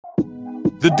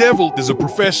The devil is a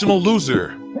professional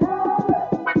loser.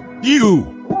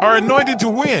 You are anointed to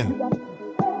win.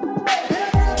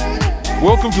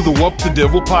 Welcome to the Whoop the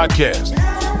Devil podcast.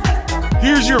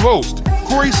 Here's your host,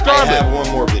 Corey Scarlett. I have one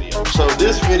more video. So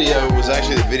this video was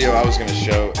actually the video I was going to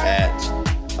show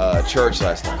at church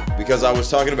last night because I was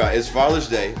talking about it's Father's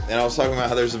Day and I was talking about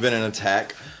how there's been an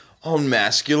attack on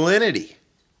masculinity.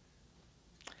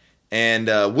 And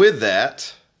with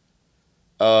that,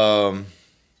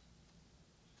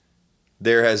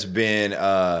 there has been,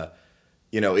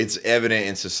 it's evident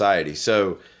in society.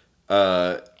 So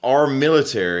our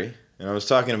military, and I was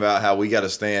talking about how we got to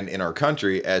stand in our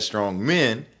country as strong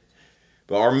men,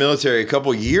 but our military a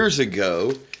couple years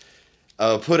ago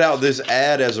put out this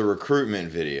ad as a recruitment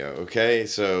video, okay?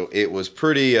 So it was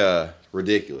pretty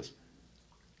ridiculous.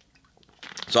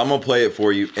 So I'm going to play it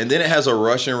for you. And then it has a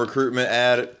Russian recruitment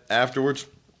ad afterwards.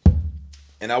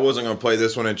 And I wasn't going to play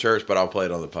this one in church, but I'll play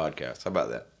it on the podcast. How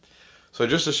about that? So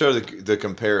just to show the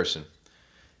comparison,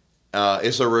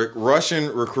 it's a Russian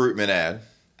recruitment ad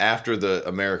after the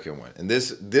American one. And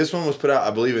this one was put out,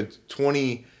 I believe, in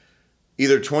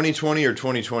either 2020 or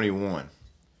 2021.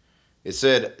 It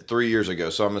said 3 years ago,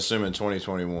 so I'm assuming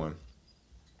 2021.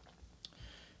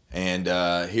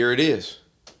 And here it is.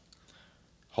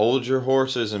 Hold your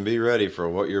horses and be ready for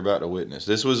what you're about to witness.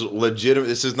 This was legitimate.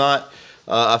 This is not,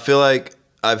 I feel like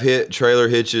I've hit trailer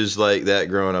hitches like that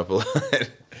growing up a lot.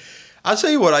 I'll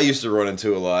tell you what I used to run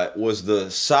into a lot was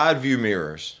the side view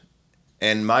mirrors.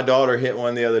 And my daughter hit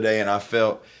one the other day and I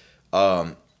felt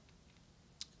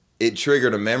it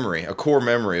triggered a core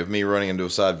memory of me running into a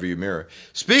side view mirror.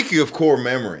 Speaking of core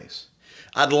memories,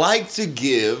 I'd like to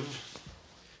give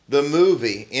the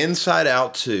movie Inside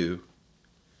Out 2.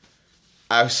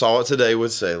 I saw it today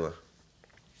with Selah.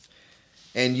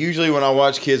 And usually when I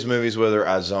watch kids' movies, whether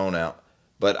I zone out,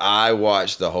 but I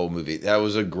watched the whole movie. That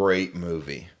was a great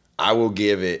movie. I will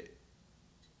give it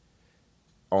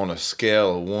on a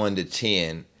scale of 1 to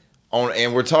 10.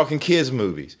 And we're talking kids'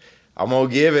 movies. I'm going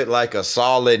to give it like a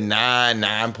solid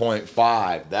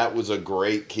 9.5. That was a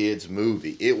great kids'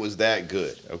 movie. It was that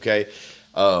good, okay?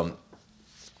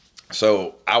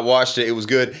 So I watched it. It was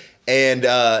good. And,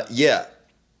 yeah.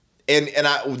 And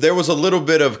there was a little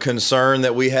bit of concern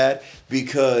that we had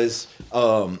because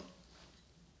the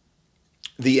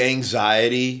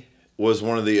anxiety was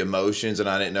one of the emotions, and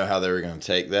I didn't know how they were going to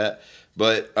take that.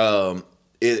 But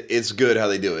it's good how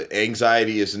they do it.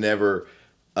 Anxiety is never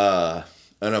an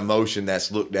emotion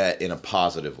that's looked at in a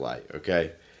positive light,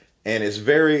 okay? And it's a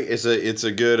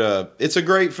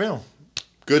great film.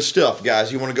 Good stuff,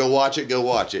 guys. You want to go watch it? Go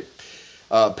watch it.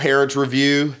 Parents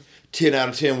review. 10 out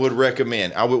of 10 would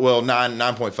recommend.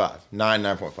 9.5.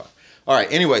 9.5. All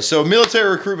right, anyway, so military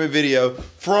recruitment video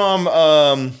from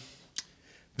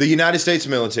the United States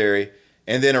military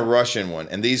and then a Russian one.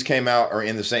 And these came out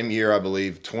in the same year, I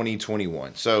believe,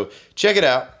 2021. So check it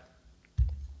out.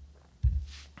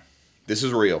 This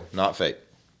is real, not fake.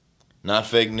 Not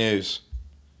fake news.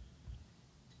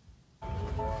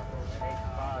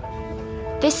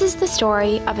 This is the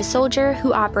story of a soldier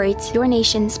who operates your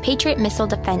nation's Patriot missile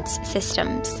defense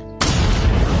systems.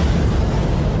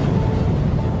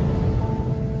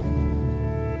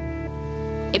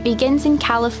 It begins in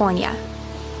California,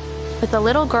 with a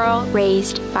little girl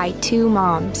raised by 2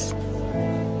 moms.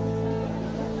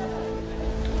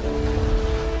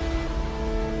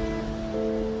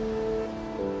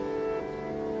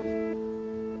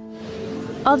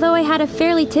 Although I had a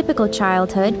fairly typical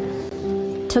childhood,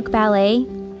 took ballet,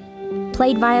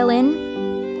 played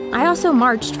violin, I also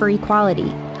marched for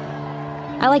equality.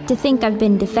 I like to think I've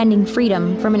been defending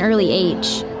freedom from an early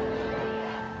age.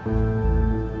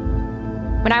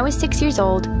 When I was 6 years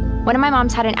old, one of my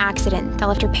moms had an accident that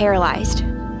left her paralyzed.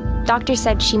 Doctors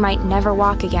said she might never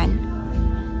walk again.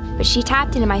 But she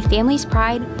tapped into my family's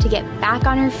pride to get back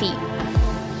on her feet,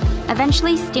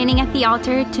 eventually standing at the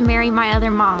altar to marry my other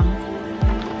mom.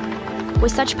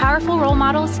 With such powerful role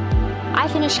models, I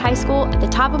finished high school at the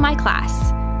top of my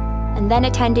class, and then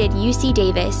attended UC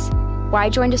Davis, where I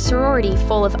joined a sorority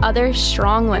full of other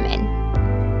strong women.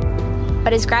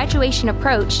 But as graduation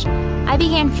approached, I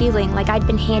began feeling like I'd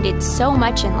been handed so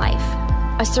much in life,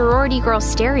 a sorority girl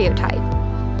stereotype.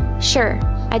 Sure,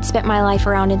 I'd spent my life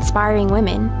around inspiring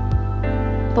women,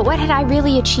 but what had I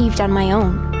really achieved on my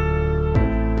own?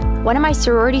 One of my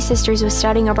sorority sisters was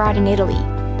studying abroad in Italy.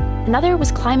 Another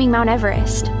was climbing Mount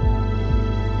Everest.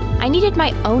 I needed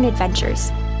my own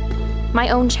adventures, my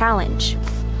own challenge.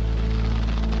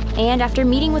 And after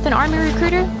meeting with an Army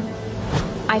recruiter,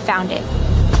 I found it.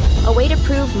 A way to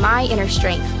prove my inner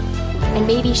strength and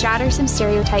maybe shatter some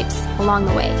stereotypes along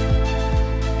the way.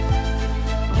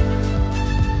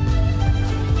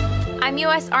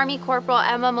 U.S. Army Corporal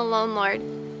Emma Malone Lord,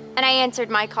 and I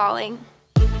answered my calling.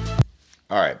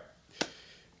 All right.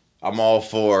 I'm all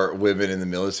for women in the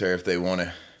military if they're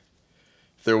willing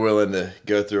to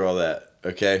go through all that,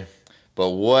 okay? But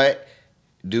what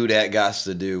do that got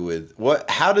to do with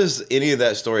how does any of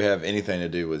that story have anything to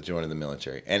do with joining the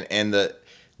military? And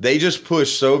they just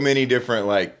push so many different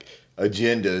like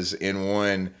agendas in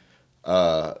one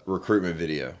recruitment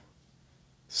video.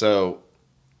 So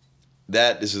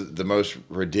that is the most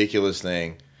ridiculous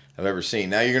thing I've ever seen.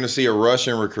 Now you're going to see a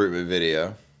Russian recruitment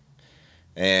video,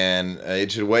 and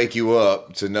it should wake you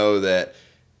up to know that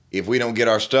if we don't get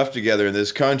our stuff together in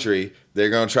this country, they're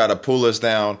going to try to pull us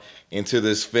down into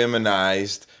this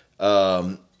feminized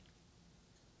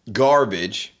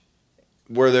garbage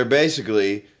where they're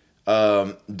basically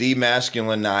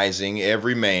demasculinizing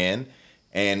every man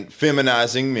and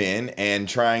feminizing men and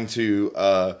trying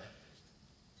to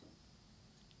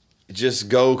just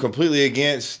go completely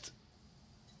against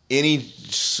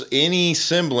any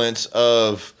semblance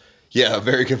of, a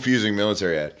very confusing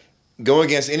military ad. Go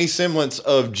against any semblance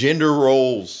of gender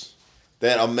roles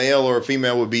that a male or a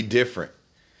female would be different.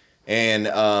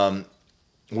 And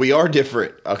we are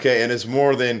different, okay? And it's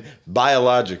more than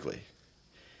biologically.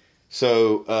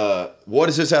 So what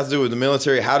does this have to do with the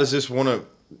military? How does this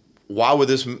why would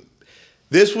this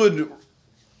would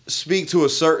speak to a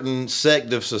certain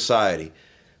sect of society.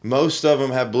 Most of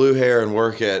them have blue hair and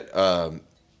work at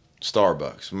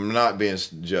Starbucks. I'm not being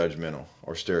judgmental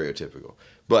or stereotypical,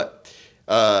 but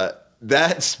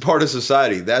that's part of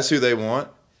society. That's who they want.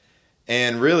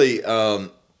 And really,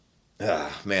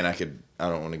 man, I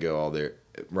don't want to go all there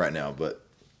right now, but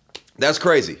that's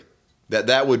crazy.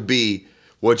 That would be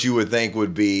what you would think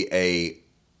would be a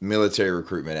military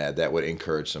recruitment ad that would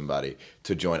encourage somebody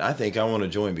to join. I think I want to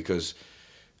join because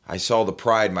I saw the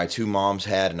pride my two moms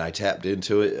had and I tapped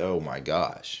into it. Oh my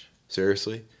gosh.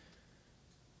 Seriously?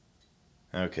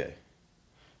 Okay.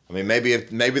 I mean,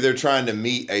 maybe they're trying to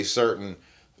meet a certain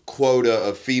quota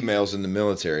of females in the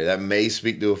military. That may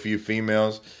speak to a few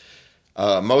females.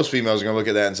 Most females are going to look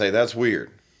at that and say, that's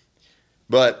weird.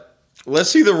 But let's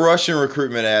see the Russian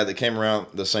recruitment ad that came around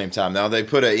the same time. Now, they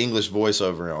put an English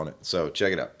voiceover on it, so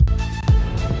check it out.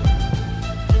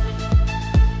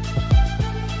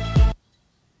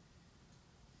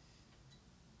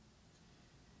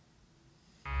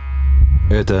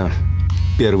 Это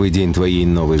первый день твоей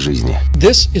новой жизни.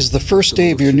 This is the first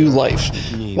day of your new life.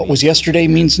 What was yesterday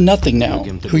means nothing now.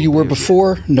 Who you were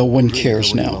before, no one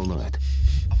cares now.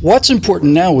 What's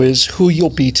important now is who you'll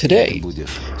be today.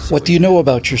 What do you know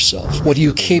about yourself? What are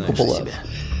you capable of?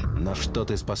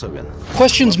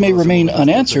 Questions may remain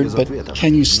unanswered, but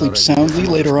can you sleep soundly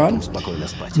later on?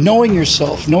 Knowing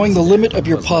yourself, knowing the limit of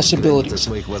your possibilities.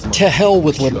 To hell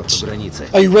with limits.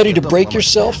 Are you ready to break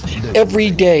yourself?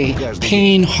 Every day,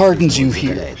 pain hardens you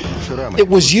here. It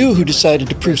was you who decided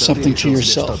to prove something to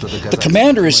yourself. The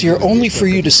commander is here only for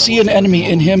you to see an enemy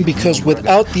in him, because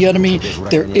without the enemy,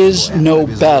 there is no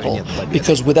battle.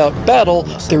 Because without battle,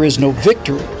 there is no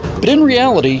victory. But in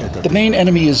reality, the main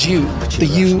enemy is you, the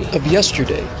you of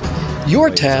yesterday. Your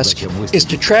task is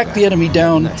to track the enemy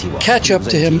down, catch up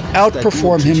to him,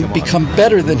 outperform him, become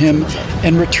better than him,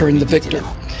 and return the victor.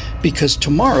 Because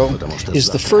tomorrow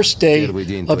is the first day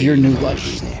of your new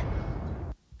life.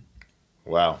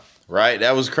 Wow. Right?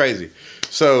 That was crazy.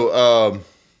 So,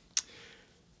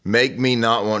 make me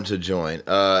not want to join.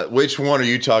 Which one are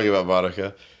you talking about,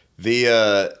 Monica?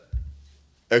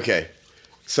 Okay.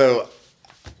 So,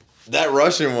 that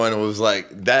Russian one was like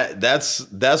that's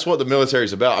what the military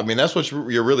is about. I mean, that's what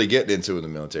you're really getting into in the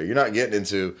military. You're not getting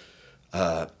into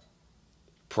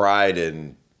pride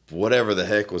and whatever the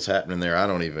heck was happening there. I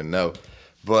don't even know.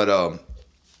 But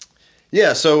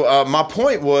yeah, so my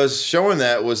point was showing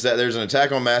that there's an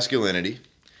attack on masculinity,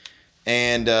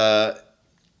 and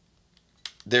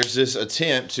there's this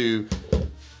attempt to,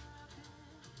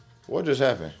 what just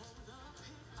happened?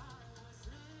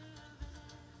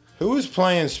 Who is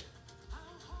playing?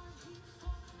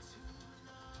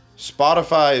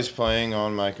 Spotify is playing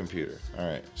on my computer. All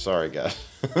right. Sorry, guys.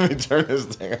 Let me turn this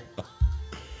thing off.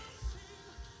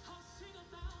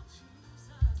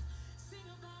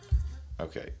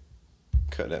 Okay.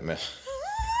 Cut that mess.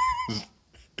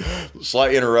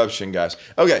 Slight interruption, guys.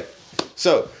 Okay.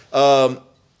 So, I'm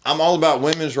all about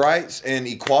women's rights and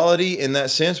equality in that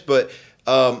sense, but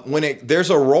there's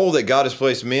a role that God has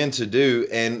placed men to do,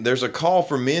 and there's a call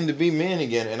for men to be men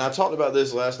again. And I talked about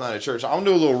this last night at church. I'm going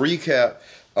to do a little recap.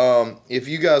 If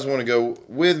you guys want to go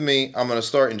with me, I'm going to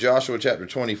start in Joshua chapter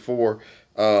 24.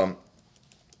 I'm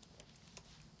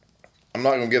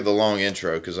not going to give the long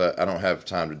intro because I don't have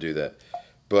time to do that.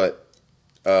 But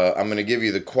I'm going to give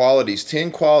you the qualities,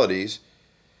 10 qualities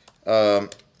of,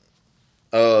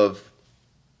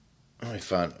 let me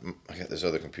find, I got this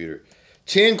other computer.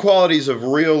 10 qualities of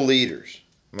real leaders.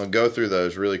 I'm going to go through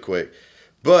those really quick.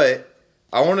 But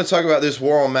I want to talk about this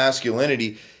war on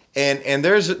masculinity. And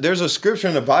there's a scripture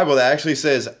in the Bible that actually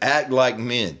says, act like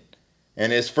men.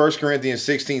 And it's 1 Corinthians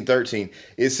 16:13.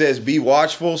 It says, be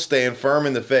watchful, stand firm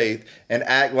in the faith, and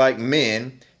act like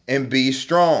men, and be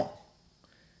strong.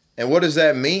 And what does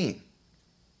that mean?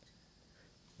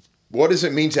 What does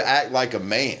it mean to act like a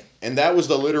man? And that was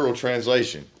the literal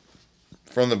translation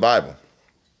from the Bible.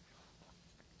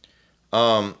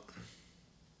 Yeah,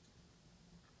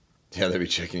 they'd be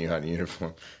checking you out in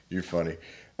uniform. You're funny.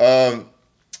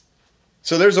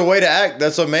 So there's a way to act.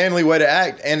 That's a manly way to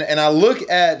act. And I look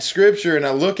at scripture and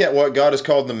I look at what God has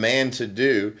called the man to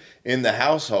do in the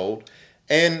household,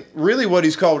 and really what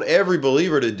he's called every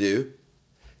believer to do.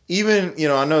 Even,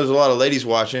 I know there's a lot of ladies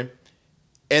watching,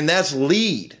 and that's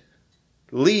lead.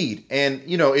 Lead. And,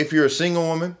 if you're a single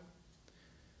woman,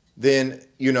 then,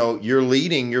 you're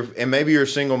leading and maybe you're a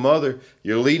single mother,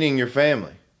 you're leading your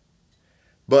family.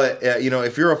 But,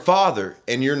 if you're a father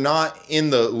and you're not in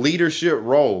the leadership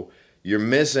role, you're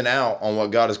missing out on what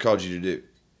God has called you to do.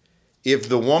 If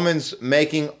the woman's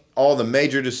making all the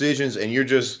major decisions and you're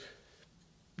just,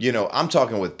 I'm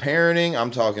talking with parenting, I'm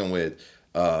talking with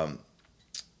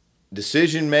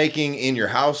decision making in your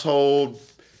household,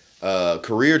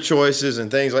 career choices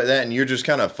and things like that, and you're just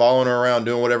kind of following her around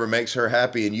doing whatever makes her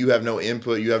happy, and you have no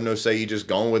input, you have no say, you just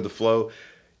going with the flow.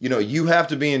 You have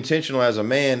to be intentional as a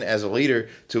man, as a leader,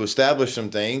 to establish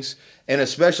some things, and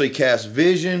especially cast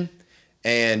vision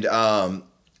and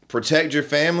protect your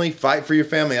family, fight for your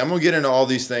family. I'm going to get into all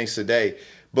these things today,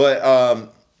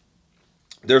 but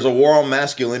there's a war on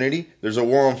masculinity, there's a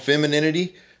war on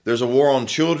femininity, there's a war on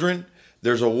children,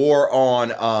 there's a war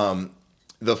on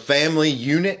the family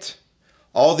unit.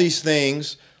 All these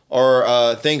things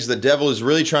are things the devil is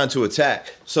really trying to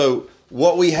attack. So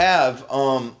what we have,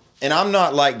 and I'm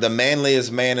not like the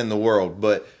manliest man in the world,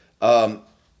 but I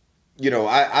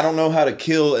don't know how to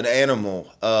kill an animal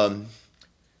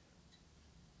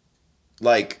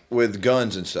like with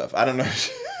guns and stuff. I don't know.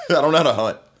 I don't know how to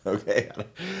hunt. Okay.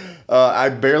 I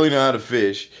barely know how to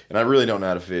fish, and I really don't know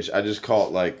how to fish. I just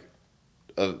caught like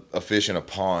a fish in a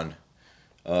pond.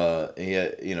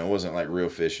 It wasn't like real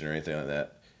fishing or anything like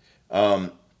that. I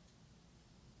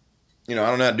don't know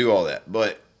how to do all that,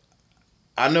 but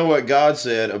I know what God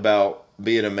said about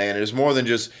being a man. It's more than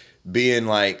just being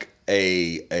like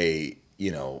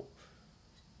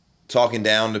talking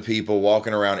down to people,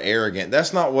 walking around arrogant.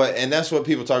 That's not that's what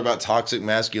people talk about, toxic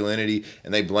masculinity,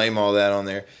 and they blame all that on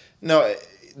there. No,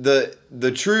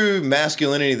 the true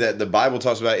masculinity that the Bible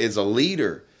talks about is a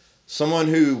leader, someone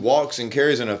who walks and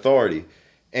carries an authority.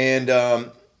 And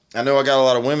I know I got a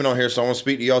lot of women on here, so I want to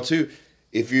speak to y'all too.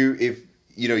 If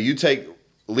you take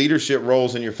leadership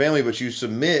roles in your family, but you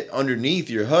submit underneath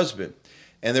your husband.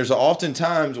 And there's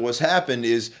oftentimes what's happened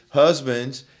is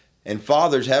husbands and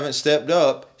fathers haven't stepped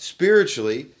up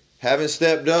spiritually, haven't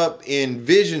stepped up in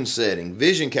vision setting,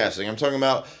 vision casting. I'm talking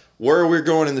about where we're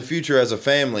going in the future as a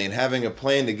family and having a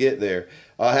plan to get there.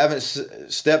 Haven't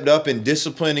stepped up in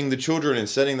disciplining the children and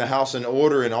setting the house in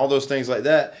order and all those things like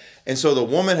that. And so the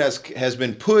woman has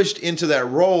been pushed into that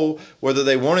role, whether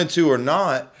they wanted to or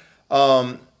not.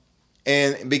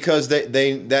 And because that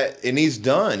it needs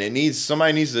done,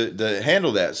 somebody needs to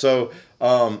handle that. So,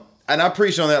 and I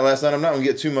preached on that last night. I'm not going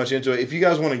to get too much into it. If you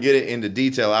guys want to get it into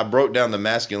detail, I broke down the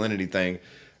masculinity thing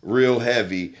real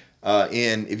heavy.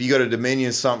 If you go to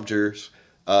Dominion Sumter's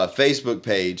Facebook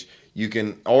page, you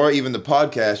can, or even the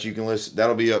podcast, you can listen.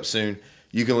 That'll be up soon.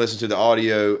 You can listen to the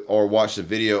audio or watch the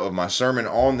video of my sermon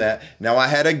on that. Now, I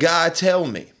had a guy tell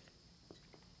me,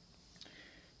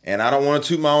 and I don't want to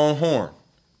toot my own horn,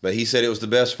 but he said it was the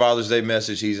best Father's Day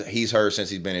message he's heard since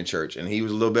he's been in church, and he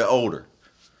was a little bit older.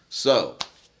 So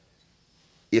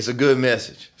it's a good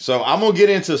message. So I'm going to get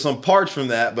into some parts from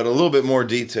that, but a little bit more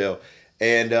detail.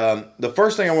 And the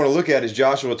first thing I want to look at is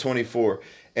Joshua 24.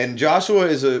 And Joshua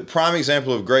is a prime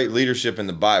example of great leadership in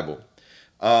the Bible.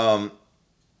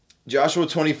 Joshua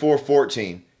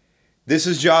 24:14. This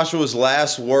is Joshua's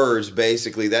last words,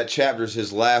 basically. That chapter is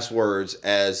his last words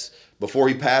before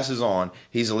he passes on.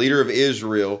 He's a leader of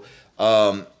Israel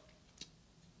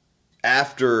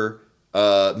after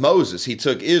Moses. He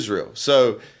took Israel.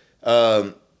 So,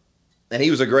 and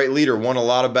he was a great leader, won a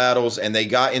lot of battles, and they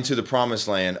got into the promised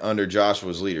land under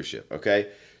Joshua's leadership, okay?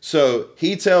 So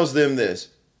he tells them this.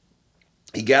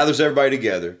 He gathers everybody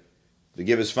together to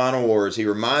give his final words. He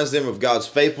reminds them of God's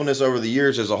faithfulness over the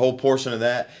years. There's a whole portion of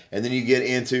that. And then you get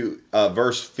into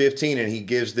verse 15, and he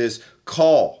gives this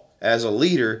call as a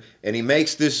leader, and he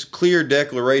makes this clear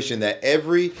declaration that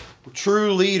every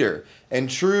true leader and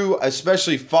true,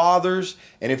 especially fathers,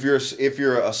 and if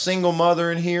you're a single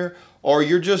mother in here, or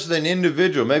you're just an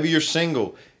individual, maybe you're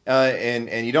single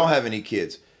and you don't have any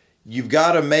kids, you've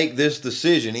got to make this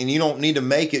decision, and you don't need to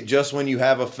make it just when you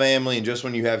have a family and just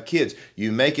when you have kids.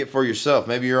 You make it for yourself.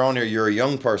 Maybe you're on here, you're a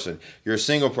young person, you're a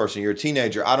single person, you're a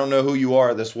teenager. I don't know who you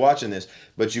are that's watching this,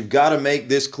 but you've got to make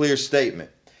this clear statement,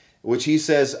 which he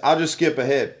says, I'll just skip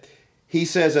ahead. He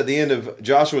says at the end of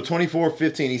Joshua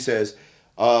 24:15, he says,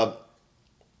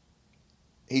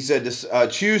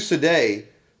 choose today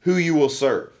who you will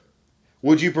serve.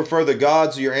 Would you prefer the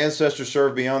gods your ancestors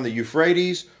served beyond the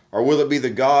Euphrates, or will it be the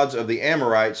gods of the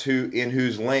Amorites in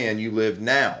whose land you live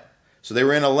now? So they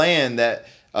were in a land that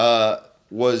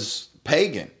was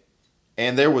pagan,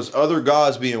 and there was other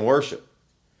gods being worshipped,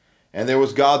 and there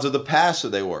was gods of the past that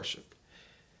they worshiped.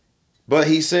 But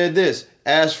he said this,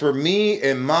 as for me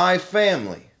and my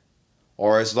family,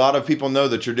 or as a lot of people know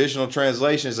the traditional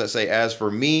translations that say, as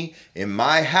for me and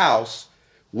my house,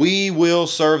 we will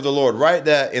serve the Lord. Write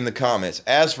that in the comments.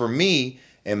 As for me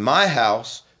and my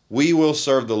house, we will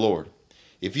serve the Lord.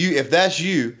 If that's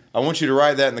you, I want you to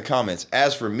write that in the comments.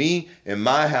 As for me and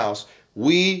my house,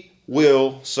 we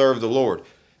will serve the Lord.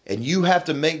 And you have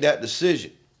to make that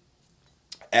decision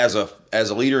as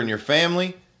a leader in your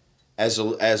family,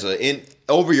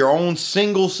 over your own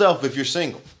single self if you're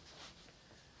single.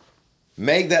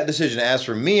 Make that decision. As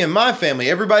for me and my family,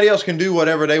 everybody else can do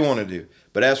whatever they want to do.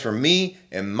 But as for me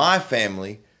and my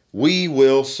family, we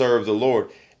will serve the Lord.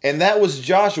 And that was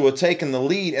Joshua taking the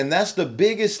lead. And that's the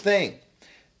biggest thing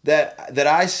that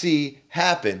I see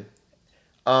happen.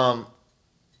 With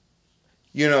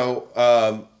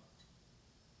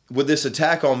this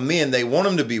attack on men, they want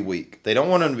them to be weak. They don't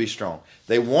want them to be strong.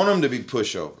 They want them to be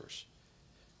pushovers.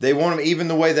 They want them, even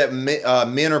the way that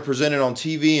men are presented on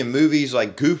TV and movies,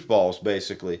 like goofballs,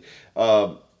 basically.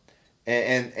 The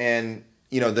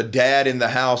dad in the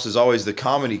house is always the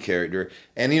comedy character.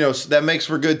 And, that makes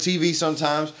for good TV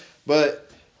sometimes.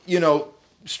 But,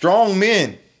 strong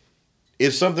men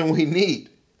is something we need.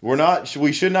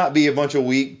 We should not be a bunch of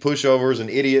weak pushovers and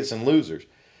idiots and losers.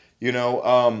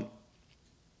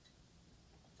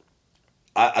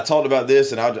 I talked about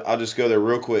this, and I'll just go there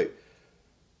real quick.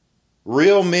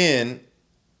 Real men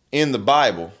in the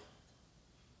Bible,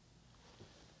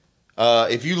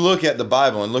 if you look at the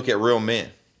Bible and look at real men,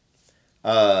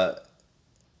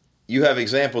 you have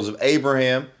examples of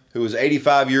Abraham, who was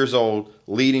 85 years old,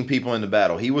 leading people into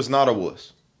battle. He was not a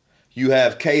wuss. You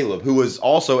have Caleb, who was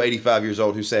also 85 years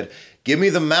old, who said, give me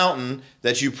the mountain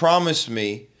that you promised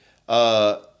me,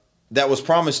 that was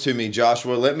promised to me,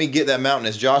 Joshua. Let me get that mountain.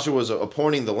 As Joshua was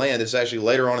appointing the land, it's actually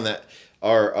later on in that,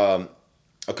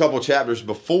 a couple chapters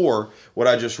before what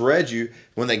I just read you,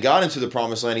 when they got into the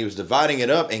promised land, he was dividing it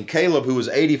up. And Caleb, who was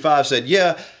 85, said,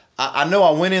 yeah, I know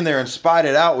I went in there and spied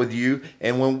it out with you.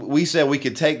 And when we said we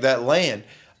could take that land,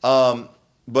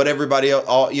 but everybody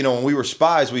else, when we were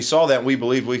spies, we saw that and we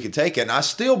believed we could take it. And I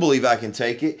still believe I can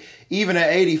take it, even at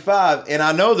 85. And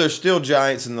I know there's still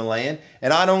giants in the land.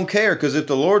 And I don't care, because if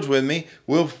the Lord's with me,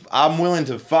 I'm willing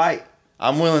to fight.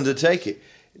 I'm willing to take it.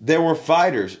 There were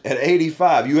fighters at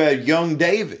 85. You had young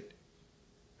David,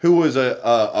 who was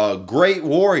a great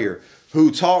warrior,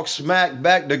 who talked smack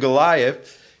back to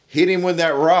Goliath, hit him with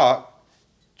that rock,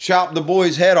 chopped the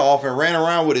boy's head off, and ran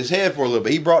around with his head for a little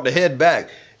bit. He brought the head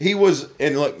back. And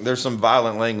look, there's some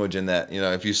violent language in that.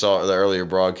 If you saw the earlier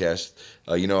broadcast,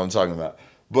 you know what I'm talking about.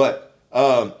 But,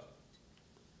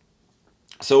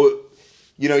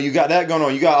 you got that going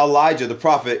on. You got Elijah, the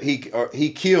prophet. He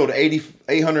killed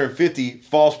 850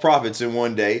 false prophets in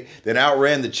one day, then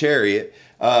outran the chariot.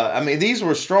 These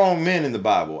were strong men in the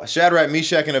Bible. Shadrach,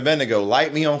 Meshach, and Abednego,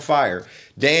 light me on fire.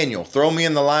 Daniel, throw me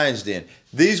in the lion's den.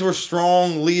 These were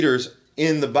strong leaders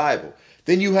in the Bible.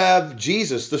 Then you have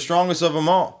Jesus, the strongest of them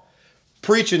all,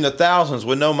 preaching to thousands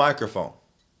with no microphone.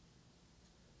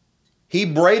 He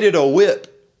braided a whip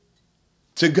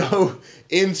to go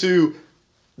into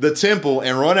the temple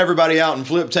and run everybody out and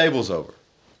flip tables over.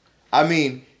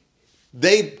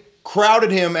 They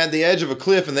crowded him at the edge of a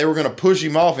cliff and they were going to push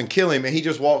him off and kill him, and he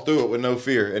just walked through it with no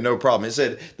fear and no problem. It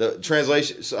said,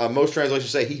 most translations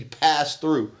say he passed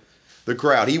through the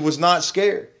crowd. He was not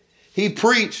scared. He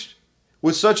preached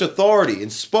with such authority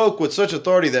and spoke with such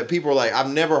authority that people were like,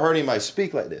 I've never heard anybody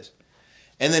speak like this.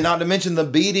 And then not to mention the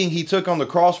beating he took on the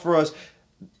cross for us.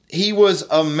 He was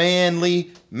a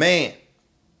manly man.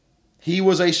 He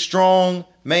was a strong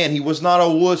man. He was not a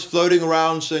wuss floating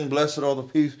around saying, blessed are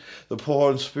the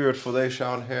poor in spirit, for they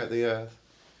shall inherit the earth.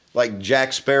 Like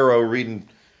Jack Sparrow reading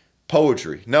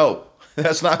poetry. No.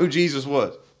 That's not who Jesus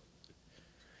was.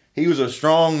 He was a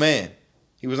strong man.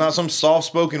 He was not some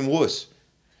soft-spoken wuss.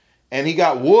 And he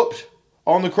got whooped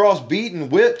on the cross, beaten,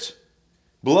 whipped,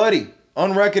 bloody,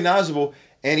 unrecognizable,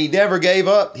 and he never gave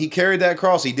up. He carried that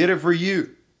cross. He did it for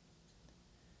you.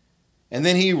 And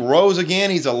then he rose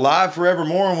again. He's alive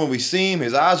forevermore. And when we see him,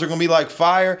 his eyes are going to be like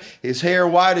fire, his hair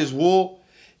white as wool.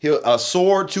 A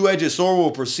sword, two-edged sword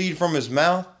will proceed from his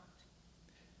mouth.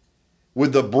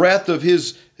 With the breath of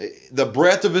his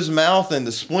mouth and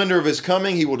the splendor of his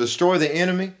coming, he will destroy the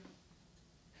enemy.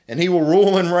 And he will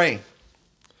rule and reign.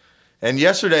 And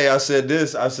yesterday I said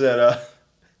this. I said,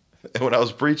 when I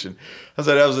was preaching, I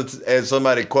said, and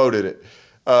somebody quoted it.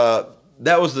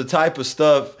 That was the type of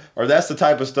stuff, or that's the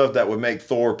type of stuff that would make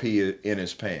Thor pee in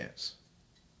his pants.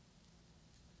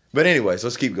 But anyways,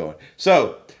 let's keep going.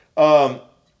 So, I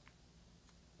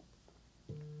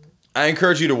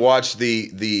encourage you to watch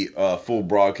the full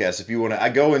broadcast if you want to. I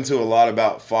go into a lot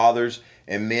about fathers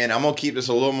and men. I'm going to keep this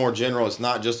a little more general. It's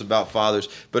not just about fathers,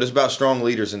 but it's about strong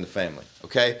leaders in the family.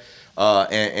 Okay?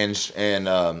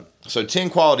 So 10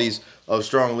 qualities of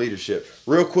strong leadership.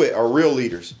 Real quick, or real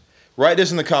leaders. Write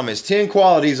this in the comments. 10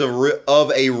 qualities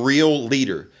of a real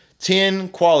leader. 10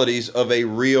 qualities of a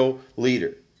real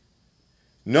leader.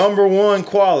 Number 1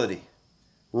 quality.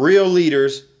 Real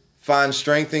leaders find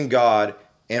strength in God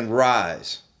and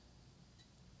rise.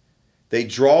 They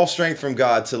draw strength from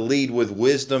God to lead with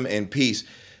wisdom and peace.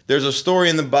 There's a story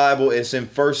in the Bible. It's in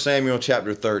 1 Samuel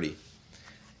chapter 30.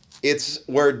 It's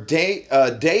where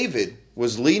David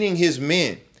was leading his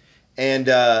men, and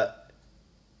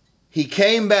he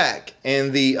came back,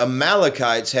 and the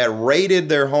Amalekites had raided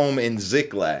their home in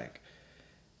Ziklag,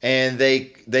 and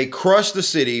they crushed the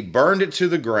city, burned it to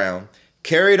the ground,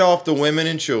 carried off the women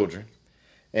and children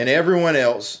and everyone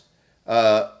else,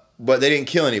 but they didn't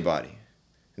kill anybody.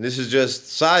 And this is just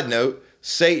side note,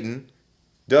 Satan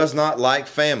does not like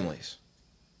families.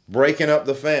 Breaking up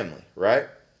the family, right?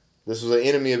 This was an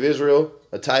enemy of Israel,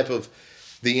 a type of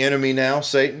the enemy now,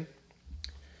 Satan.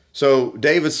 So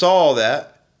David saw all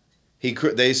that.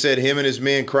 They said him and his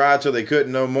men cried till they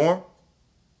couldn't no more.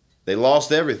 They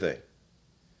lost everything.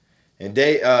 And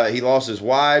he lost his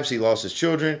wives, he lost his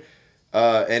children.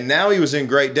 And now he was in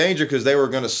great danger because they were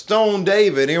going to stone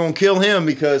David. They were going to kill him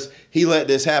because he let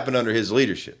this happen under his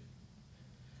leadership.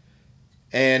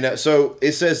 And so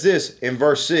it says this in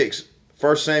verse 6,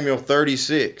 1 Samuel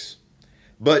 36.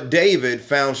 But David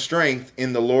found strength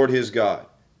in the Lord his God.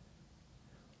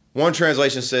 One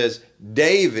translation says,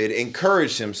 David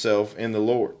encouraged himself in the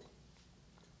Lord.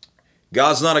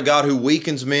 God's not a God who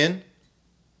weakens men.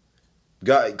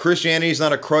 Christianity is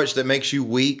not a crutch that makes you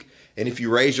weak. And if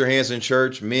you raise your hands in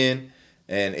church, men,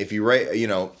 and if you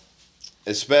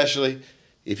especially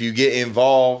if you get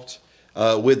involved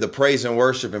with the praise and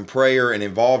worship and prayer and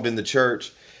involved in the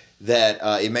church, that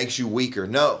it makes you weaker.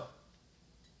 No.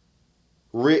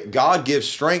 God gives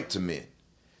strength to men.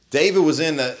 David was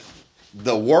in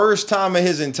the worst time of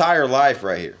his entire life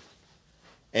right here.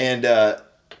 And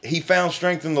he found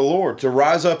strength in the Lord to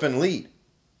rise up and lead.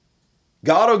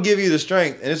 God will give you the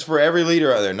strength, and it's for every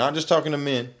leader out there, not just talking to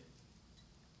men.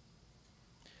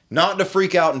 Not to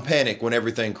freak out and panic when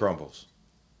everything crumbles.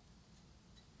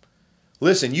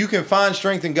 Listen, you can find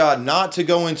strength in God not to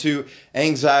go into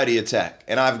anxiety attack.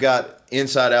 And I've got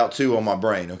Inside Out 2 on my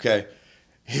brain, okay?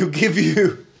 He'll give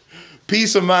you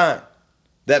peace of mind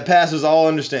that passes all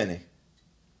understanding.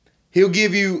 He'll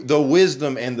give you the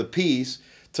wisdom and the peace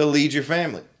to lead your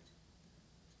family.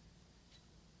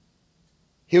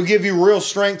 He'll give you real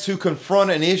strength to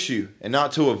confront an issue and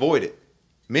not to avoid it.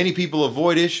 Many people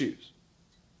avoid issues.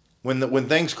 When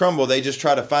things crumble, they just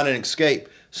try to find an escape.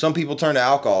 Some people turn to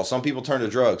alcohol. Some people turn to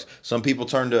drugs. Some people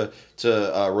turn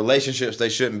to relationships they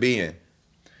shouldn't be in.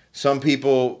 Some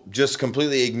people just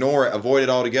completely ignore it, avoid it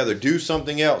altogether. Do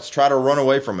something else. Try to run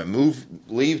away from it.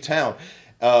 Leave town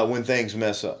when things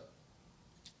mess up.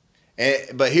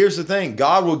 But here's the thing.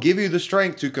 God will give you the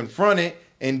strength to confront it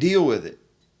and deal with it.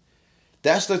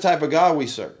 That's the type of God we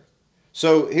serve.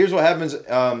 So here's what happens.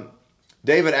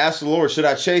 David asked the Lord, should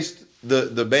I chase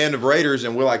the band of raiders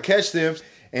and will I catch them?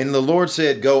 And the Lord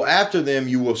said, go after them.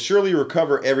 You will surely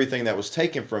recover everything that was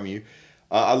taken from you.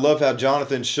 I love how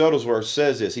Jonathan Shuttlesworth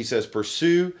says this. He says,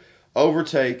 pursue,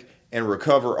 overtake, and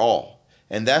recover all.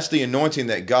 And that's the anointing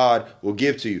that God will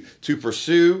give to you. To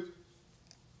pursue,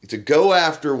 to go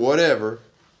after whatever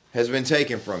has been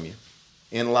taken from you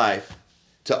in life.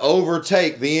 To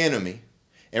overtake the enemy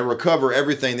and recover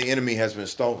everything the enemy has been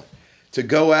stolen. To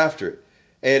go after it.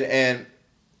 And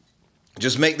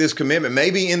just make this commitment.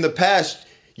 Maybe in the past,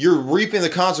 you're reaping the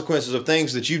consequences of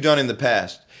things that you've done in the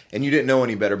past and you didn't know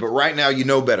any better. But right now you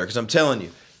know better, because I'm telling you,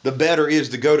 the better is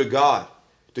to go to God.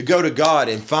 To go to God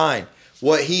and find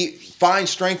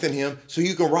strength in him so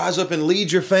you can rise up and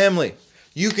lead your family.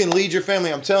 You can lead your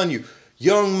family. I'm telling you,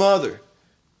 young mother,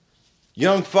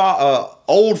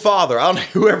 old father, I don't know,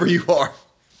 whoever you are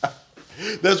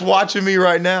that's watching me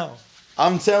right now.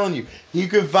 I'm telling you, you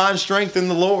can find strength in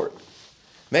the Lord.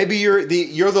 Maybe you're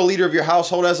the leader of your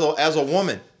household as a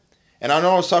woman. And I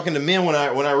know I was talking to men when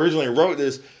I originally wrote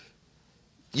this.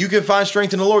 You can find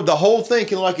strength in the Lord. The whole thing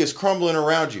can like it's crumbling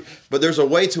around you. But there's a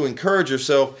way to encourage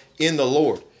yourself in the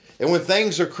Lord. And when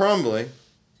things are crumbling,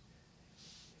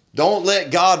 don't let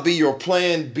God be your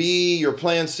plan B, your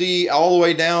plan C, all the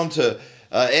way down to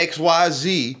X, Y,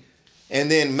 Z. And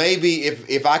then maybe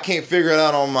if I can't figure it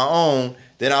out on my own,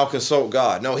 then I'll consult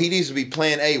God. No, he needs to be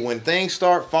plan A. When things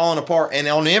start falling apart, and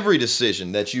on every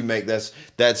decision that you make, that's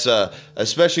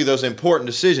especially those important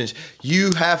decisions,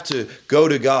 you have to go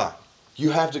to God. You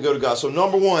have to go to God. So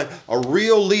number one, a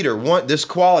real leader, this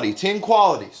quality, 10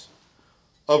 qualities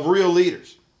of real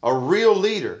leaders. A real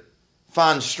leader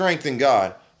finds strength in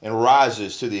God and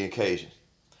rises to the occasion.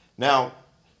 Now,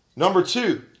 number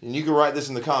two, and you can write this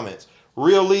in the comments,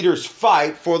 real leaders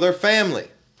fight for their family.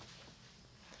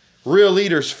 Real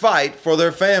leaders fight for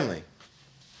their family.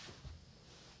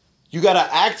 You got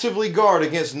to actively guard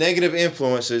against negative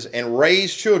influences and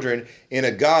raise children in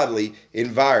a godly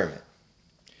environment.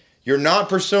 You're not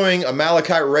pursuing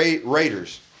Amalekite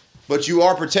raiders, but you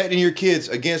are protecting your kids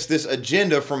against this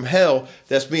agenda from hell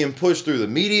that's being pushed through the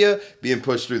media, being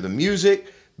pushed through the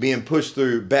music, being pushed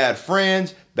through bad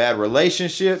friends, bad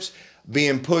relationships,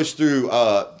 being pushed through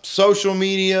social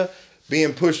media,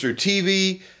 being pushed through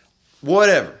TV,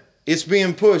 whatever. It's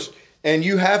being pushed. And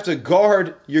you have to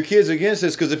guard your kids against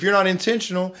this, because if you're not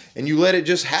intentional and you let it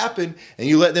just happen and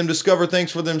you let them discover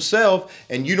things for themselves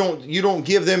and you don't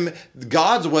give them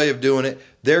God's way of doing it,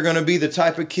 they're going to be the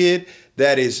type of kid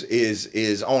that is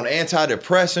on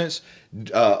antidepressants,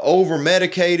 over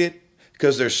medicated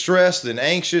because they're stressed and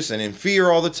anxious and in fear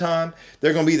all the time.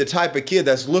 They're going to be the type of kid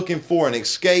that's looking for an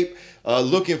escape,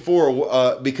 looking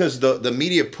for because the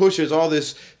media pushes all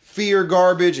this fear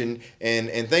garbage and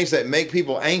things that make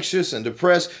people anxious and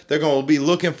depressed. They're going to be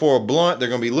looking for a blunt. They're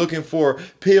going to be looking for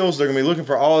pills. They're going to be looking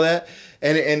for all that.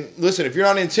 And listen, if you're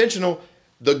not intentional,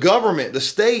 the government, the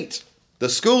state, the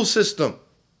school system,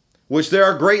 which there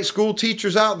are great school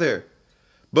teachers out there,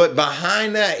 but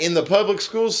behind that, in the public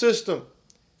school system,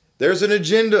 there's an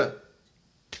agenda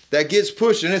that gets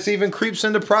pushed, and it's even creeps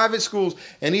into private schools.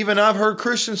 And even I've heard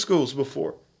Christian schools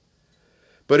before.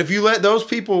 But if you let those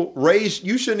people raise,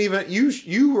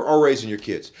 you are raising your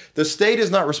kids. The state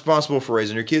is not responsible for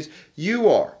raising your kids. You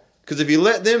are. Because if you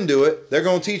let them do it, they're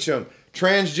going to teach them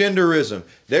transgenderism.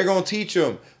 They're going to teach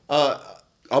them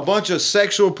a bunch of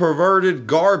sexual perverted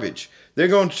garbage. They're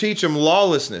going to teach them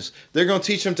lawlessness. They're going to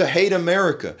teach them to hate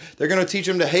America. They're going to teach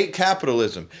them to hate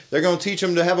capitalism. They're going to teach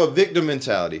them to have a victim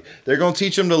mentality. They're going to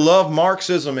teach them to love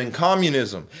Marxism and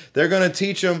communism. They're going to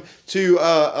teach them to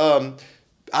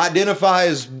identify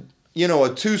as,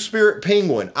 a two-spirit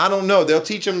penguin. I don't know. They'll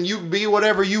teach them you be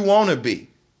whatever you want to be.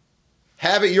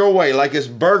 Have it your way, like it's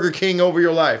Burger King over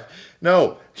your life.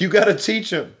 No, you got to teach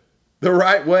them the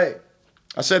right way.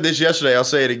 I said this yesterday. I'll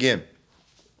say it again.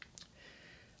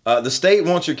 The state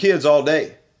wants your kids all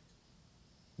day.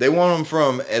 They want them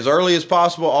from as early as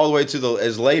possible all the way to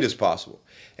as late as possible.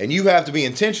 And you have to be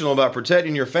intentional about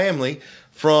protecting your family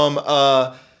from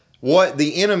what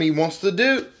the enemy wants to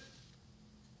do.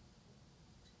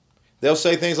 They'll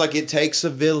say things like, it takes a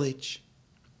village.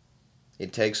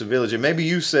 It takes a village. And maybe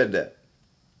you said that.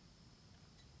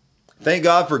 Thank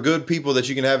God for good people that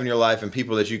you can have in your life and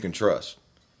people that you can trust.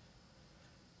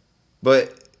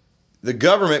 But the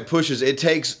government pushes, it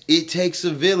takes a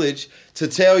village to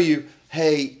tell you,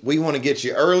 hey, we want to get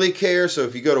you early care. So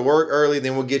if you go to work early,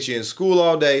 then we'll get you in school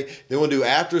all day. Then we'll do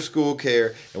after school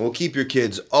care, and we'll keep your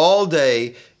kids all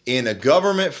day in a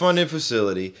government funded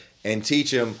facility and teach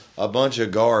them a bunch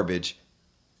of garbage.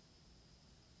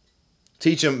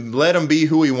 Teach them, let them be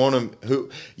who we want them,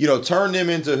 turn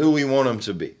them into who we want them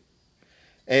to be.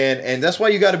 And that's why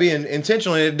you got to be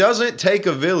intentional. And it doesn't take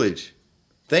a village.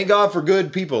 Thank God for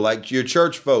good people like your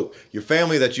church folk, your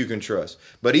family that you can trust.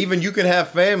 But even you can have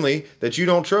family that you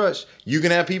don't trust. You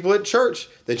can have people at church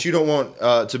that you don't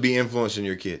want to be influencing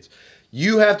your kids.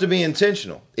 You have to be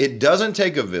intentional. It doesn't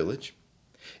take a village.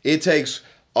 It takes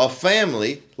a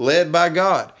family led by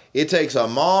God. It takes a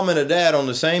mom and a dad on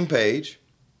the same page.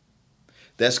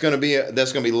 That's going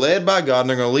to be led by God, and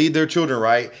they're going to lead their children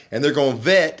right, and they're going to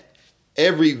vet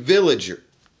every villager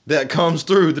that comes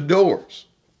through the doors.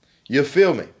 You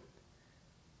feel me?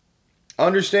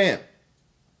 Understand.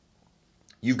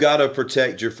 You've got to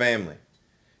protect your family.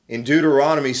 in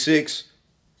Deuteronomy 6,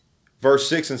 verse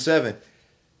 6 and 7,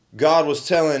 God was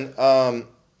telling,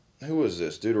 who was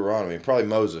this? Deuteronomy, probably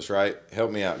Moses, right?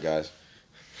 Help me out, guys.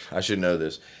 I should know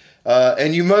this.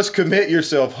 And you must commit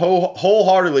yourself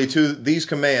wholeheartedly to these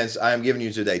commands I am giving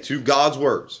you today, to God's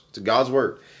words, to God's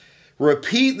word.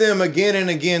 Repeat them again and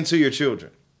again to your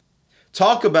children.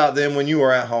 Talk about them when you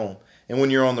are at home and when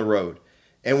you're on the road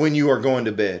and when you are going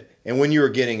to bed and when you are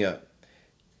getting up.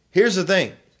 Here's the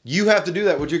thing. You have to do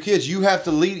that with your kids. You have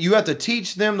to lead. You have to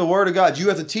teach them the word of God. You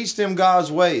have to teach them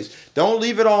God's ways. Don't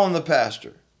leave it all on the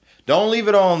pastor. Don't leave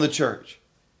it all on the church.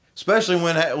 Especially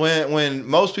when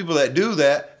most people that do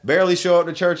that barely show up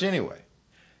to church anyway.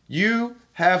 You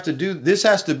have to do, this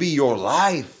has to be your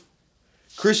life.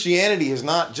 Christianity is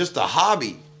not just a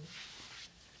hobby.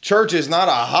 Church is not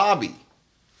a hobby.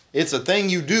 It's a thing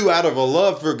you do out of a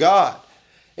love for God.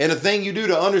 And a thing you do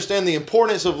to understand the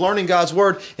importance of learning God's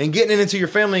word and getting it into your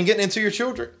family and getting it into your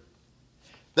children.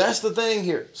 That's the thing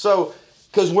here. So,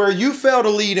 because where you fail to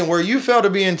lead and where you fail to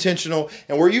be intentional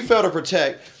and where you fail to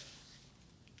protect,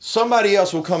 somebody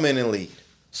else will come in and lead.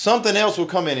 Something else will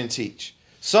come in and teach.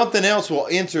 Something else will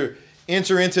enter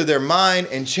into their mind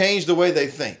and change the way they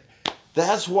think.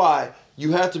 That's why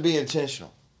you have to be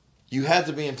intentional. You have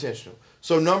to be intentional.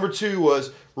 So number 2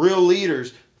 was real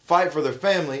leaders fight for their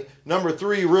family. Number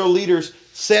 3, real leaders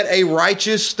set a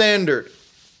righteous standard.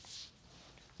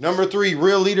 Number 3,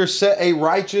 real leaders set a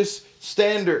righteous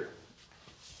standard.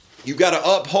 You got to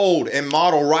uphold and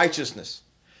model righteousness,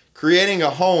 creating a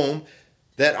home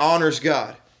that honors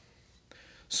God.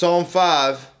 Psalm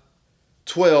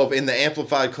 5:12 in the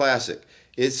Amplified Classic.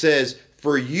 It says,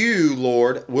 "For you,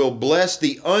 Lord, will bless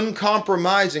the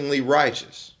uncompromisingly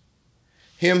righteous,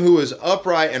 him who is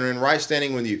upright and in right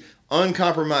standing with you."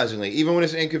 Uncompromisingly, even when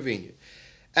it's inconvenient.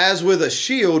 "As with a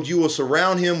shield, you will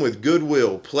surround him with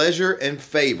goodwill, pleasure, and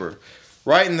favor."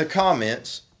 Write in the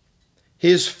comments,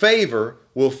 "His favor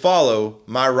will follow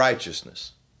my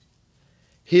righteousness."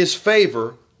 His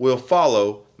favor will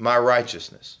follow my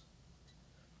righteousness.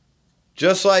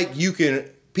 Just like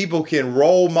people can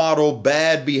role model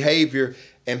bad behavior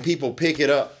and people pick it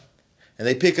up. And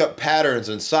they pick up patterns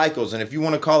and cycles. And if you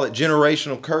want to call it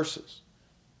generational curses,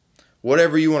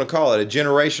 whatever you want to call it, a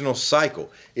generational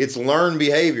cycle. It's learned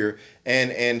behavior,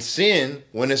 and sin,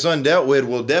 when it's undealt with,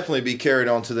 will definitely be carried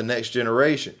on to the next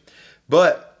generation.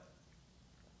 But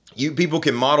people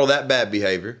can model that bad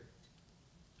behavior,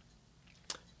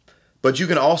 but you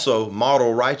can also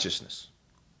model righteousness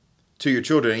to your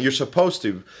children, and you're supposed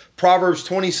to. Proverbs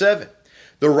 27,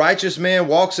 "The righteous man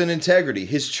walks in integrity.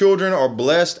 His children are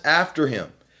blessed after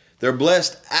him." They're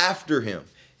blessed after him.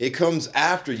 It comes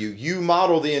after you. You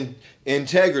model the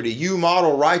integrity. You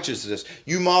model righteousness.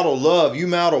 You model love. You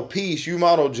model peace. You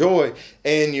model joy.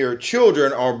 And your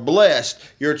children are blessed.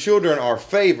 Your children are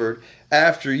favored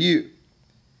after you.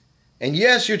 And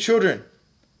yes, your children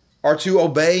are to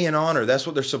obey and honor. That's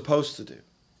what they're supposed to do.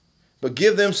 But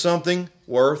give them something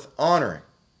worth honoring.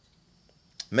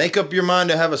 Make up your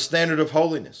mind to have a standard of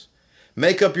holiness.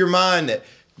 Make up your mind that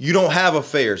you don't have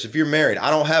affairs. If you're married, I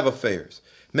don't have affairs.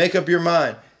 Make up your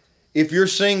mind. If you're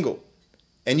single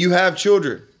and you have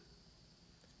children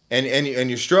and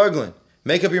you're struggling,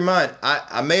 make up your mind.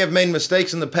 I may have made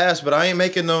mistakes in the past, but I ain't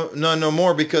making none no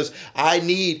more, because I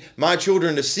need my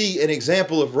children to see an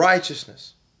example of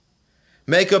righteousness.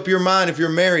 Make up your mind, if you're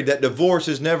married, that divorce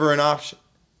is never an option.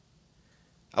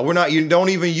 You don't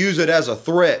even use it as a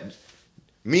threat.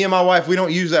 Me and my wife, we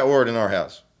don't use that word in our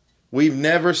house. We've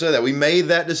never said that. We made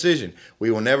that decision.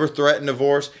 We will never threaten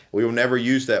divorce. We will never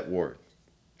use that word.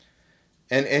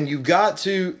 And you've got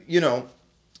to,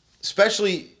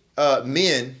 especially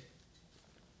men,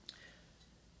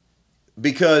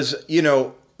 because,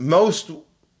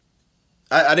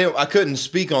 I couldn't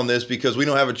speak on this because we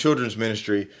don't have a children's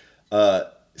ministry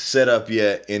set up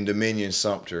yet in Dominion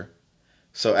Sumter.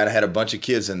 So I had a bunch of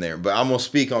kids in there, but I'm going to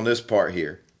speak on this part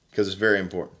here because it's very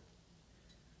important.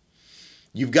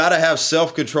 You've got to have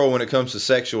self-control when it comes to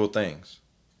sexual things.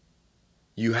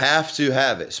 You have to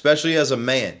have it, especially as a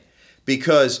man.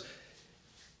 Because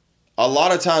a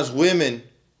lot of times women,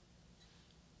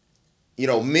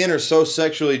 men are so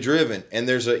sexually driven, and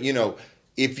there's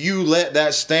if you let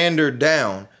that standard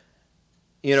down,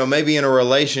 maybe in a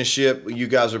relationship, you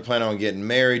guys are planning on getting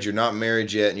married, you're not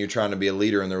married yet, and you're trying to be a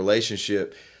leader in the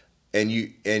relationship,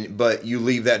 but you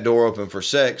leave that door open for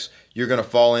sex, you're going to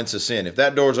fall into sin. If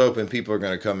that door's open, people are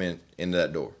going to come into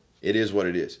that door. It is what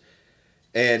it is.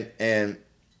 And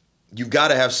you've got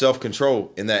to have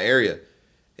self-control in that area.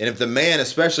 And if the man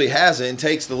especially has it and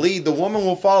takes the lead, the woman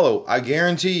will follow. I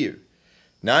guarantee you.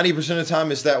 90% of the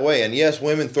time it's that way. And yes,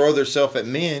 women throw themselves at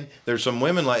men. There's some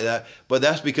women like that, but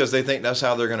that's because they think that's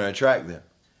how they're going to attract them.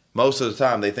 Most of the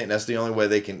time, they think that's the only way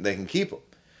they can keep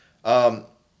them.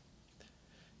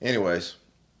 Anyways,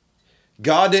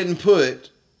 God didn't put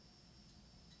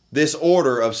this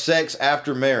order of sex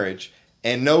after marriage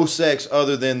and no sex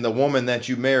other than the woman that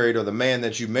you married or the man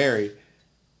that you married.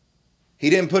 He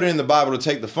didn't put it in the Bible to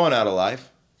take the fun out of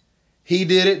life. He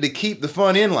did it to keep the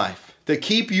fun in life, to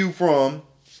keep you from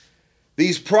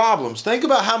these problems. Think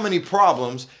about how many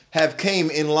problems have came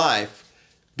in life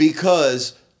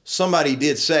because somebody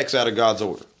did sex out of God's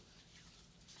order.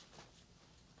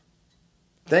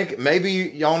 Think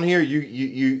maybe on here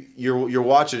you're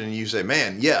watching and you say,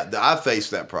 "Man, yeah, I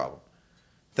faced that problem."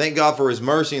 Thank God for his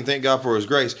mercy and thank God for his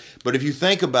grace. But if you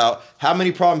think about how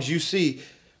many problems you see,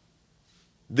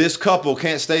 this couple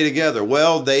can't stay together.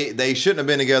 Well, they shouldn't have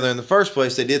been together in the first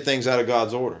place. They did things out of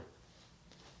God's order.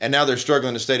 And now they're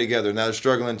struggling to stay together. Now they're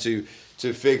struggling to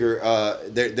figure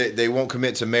they won't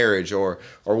commit to marriage or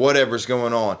whatever's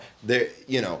going on.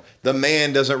 The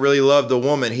man doesn't really love the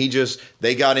woman.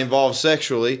 They got involved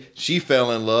sexually. She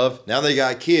fell in love. Now they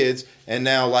got kids. And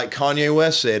now, like Kanye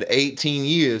West said, 18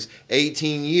 years,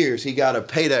 he got to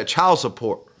pay that child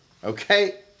support.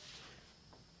 Okay?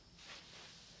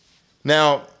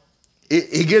 Now,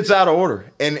 it gets out of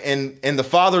order. And the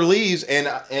father leaves,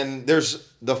 and there's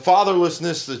the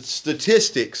fatherlessness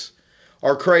statistics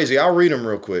are crazy. I'll read them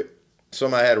real quick.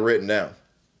 Some I had written down.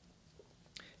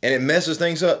 And it messes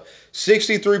things up.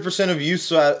 63% of youth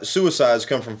suicides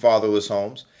come from fatherless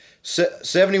homes.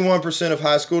 71% of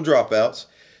high school dropouts.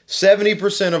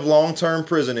 70% of long-term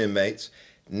prison inmates.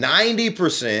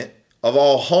 90% of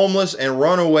all homeless and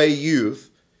runaway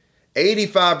youth.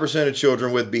 85% of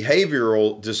children with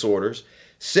behavioral disorders.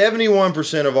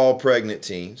 71% of all pregnant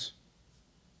teens.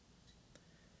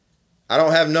 I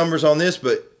don't have numbers on this,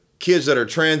 but kids that are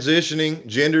transitioning,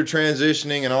 gender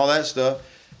transitioning and all that stuff,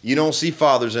 you don't see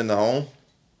fathers in the home.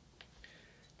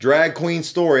 Drag queen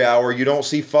story hour, you don't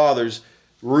see fathers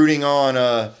rooting on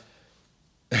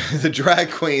the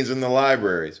drag queens in the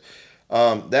libraries.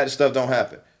 That stuff don't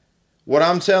happen. What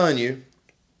I'm telling you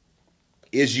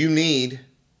is you need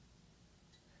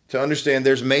to understand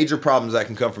there's major problems that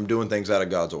can come from doing things out of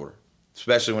God's order,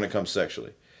 especially when it comes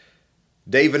sexually.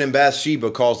 David and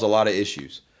Bathsheba caused a lot of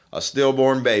issues. A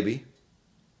stillborn baby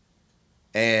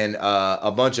and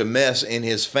a bunch of mess in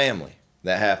his family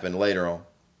that happened later on.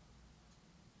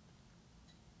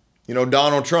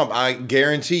 Donald Trump, I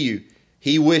guarantee you,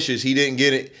 he wishes he didn't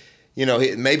get it.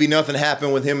 Maybe nothing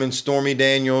happened with him and Stormy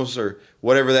Daniels or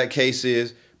whatever that case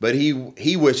is, but he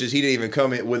wishes he didn't even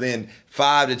come within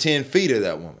 5 to 10 feet of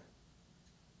that woman.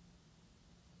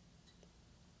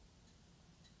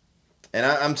 And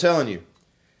I'm telling you,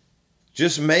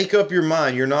 just make up your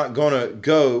mind you're not going to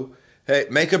go. Hey,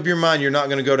 make up your mind you're not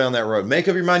going to go down that road. Make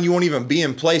up your mind you won't even be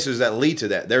in places that lead to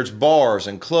that. There's bars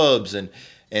and clubs and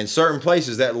certain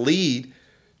places that lead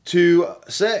to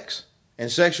sex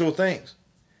and sexual things.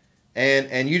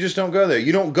 And you just don't go there.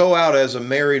 You don't go out as a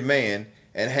married man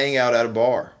and hang out at a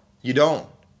bar. You don't.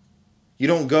 You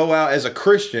don't go out as a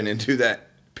Christian and do that,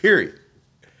 period.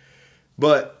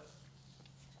 But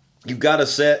you've got to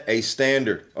set a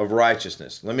standard of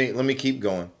righteousness. Let me keep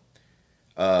going.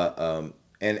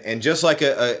 And just like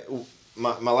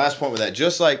my last point with that,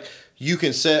 just like you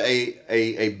can set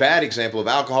a bad example of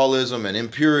alcoholism and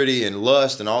impurity and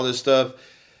lust and all this stuff,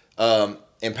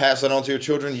 and pass that on to your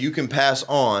children, you can pass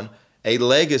on a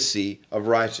legacy of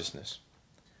righteousness.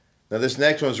 Now this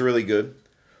next one's really good.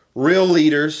 Real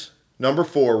leaders, number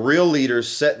 4, real leaders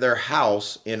set their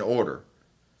house in order.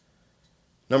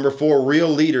 Number 4, real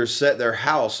leaders set their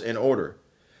house in order.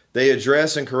 They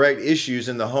address and correct issues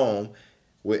in the home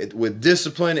with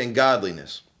discipline and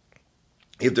godliness.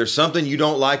 If there's something you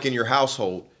don't like in your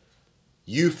household,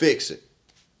 you fix it.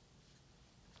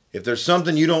 If there's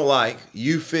something you don't like,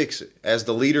 you fix it as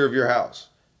the leader of your house.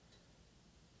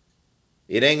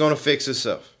 It ain't going to fix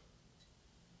itself.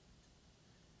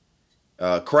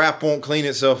 Crap won't clean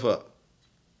itself up.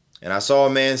 And I saw a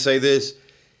man say this: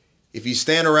 if you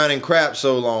stand around in crap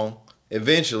so long,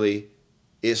 eventually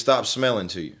it stops smelling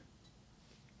to you.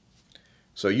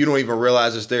 So you don't even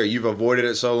realize it's there. You've avoided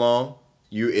it so long.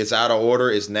 It's out of order,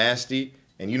 it's nasty,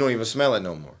 and you don't even smell it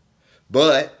no more.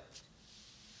 But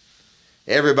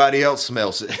everybody else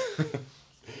smells it.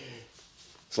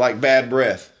 It's like bad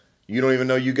breath. You don't even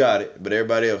know you got it, but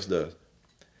everybody else does.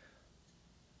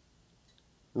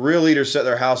 Real leaders set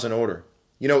their house in order.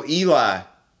 Eli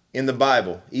in the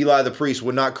Bible, Eli the priest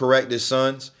would not correct his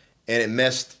sons, and it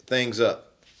messed things up.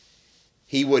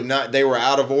 They were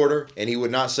out of order, and he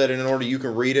would not set it in order. You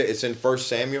can read it. It's in 1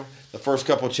 Samuel. the first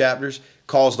couple chapters,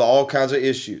 caused all kinds of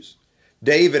issues.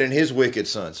 David and his wicked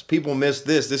sons. People miss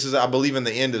this. This is, I believe, in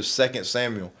the end of 2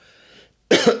 Samuel.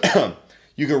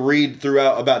 You can read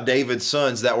throughout about David's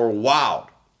sons that were wild.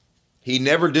 He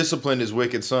never disciplined his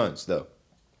wicked sons, though.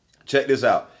 Check this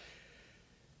out.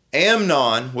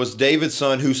 Amnon was David's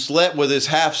son who slept with his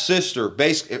half-sister,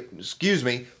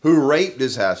 who raped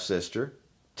his half-sister,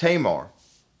 Tamar.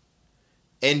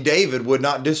 And David would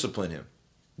not discipline him.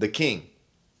 The king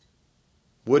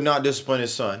would not discipline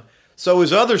his son. So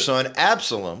his other son,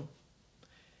 Absalom,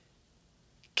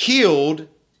 killed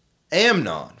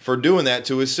Amnon for doing that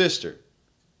to his sister.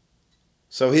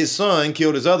 So his son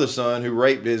killed his other son who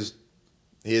raped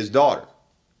his daughter.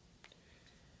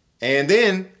 And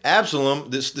then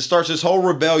Absalom, this starts this whole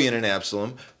rebellion in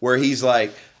Absalom where he's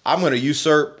like, I'm going to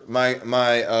usurp my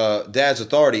dad's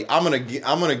authority. I'm going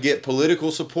to get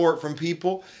political support from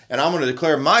people, and I'm going to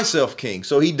declare myself king.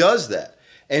 So he does that.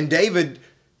 And David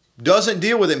doesn't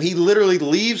deal with him. He literally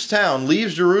leaves town,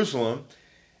 leaves Jerusalem,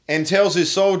 and tells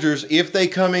his soldiers, if you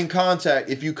come in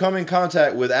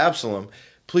contact with Absalom,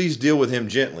 please deal with him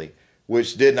gently,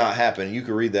 which did not happen. You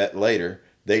can read that later.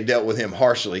 They dealt with him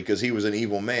harshly because he was an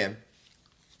evil man.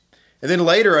 And then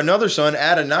later, another son,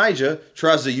 Adonijah,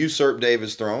 tries to usurp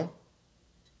David's throne.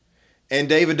 And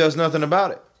David does nothing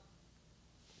about it.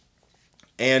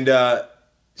 And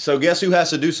so guess who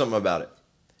has to do something about it?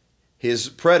 His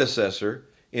predecessor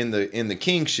in the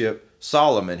kingship,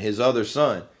 Solomon, his other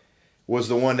son, was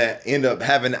the one that ended up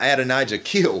having Adonijah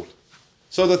killed.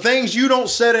 So the things you don't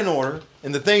set in order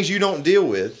and the things you don't deal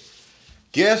with,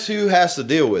 guess who has to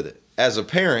deal with it? As a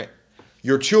parent,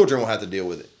 your children will have to deal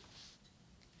with it.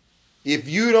 If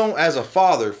you don't, as a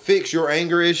father, fix your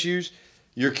anger issues,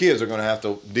 your kids are going to have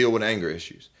to deal with anger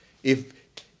issues. If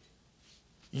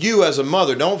you, as a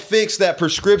mother, don't fix that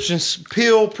prescription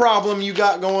pill problem you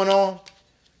got going on,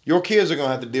 your kids are going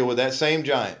to have to deal with that same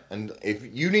giant. And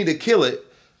if you need to kill it,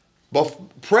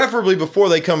 preferably before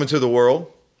they come into the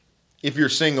world, if you're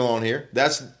single on here,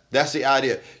 that's the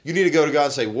idea. You need to go to God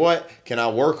and say, what can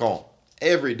I work on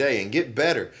every day and get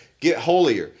better, get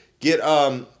holier, get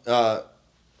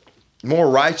more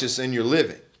righteous in your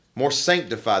living, more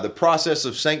sanctified, the process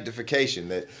of sanctification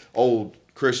that old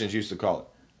Christians used to call it.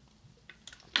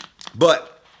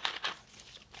 But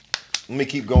let me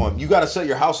keep going. You got to set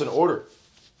your house in order.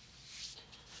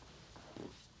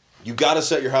 You got to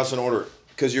set your house in order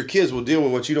because your kids will deal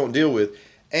with what you don't deal with.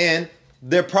 And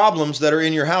their problems that are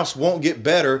in your house won't get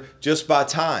better just by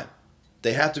time.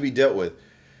 They have to be dealt with.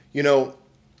 You know,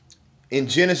 in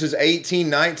Genesis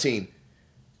 18:19,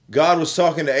 God was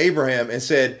talking to Abraham and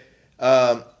said,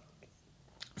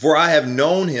 for I have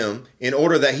known him in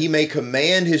order that he may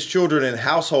command his children and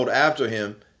household after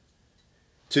him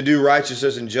to do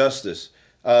righteousness and justice,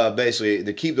 basically,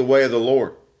 to keep the way of the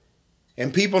Lord.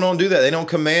 And people don't do that. They don't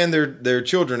command their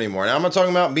children anymore. And I'm not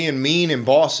talking about being mean and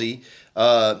bossy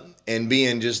and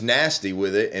being just nasty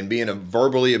with it and being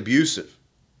verbally abusive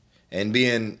and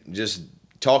being just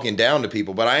talking down to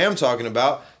people. But I am talking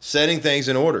about setting things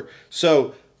in order.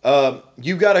 So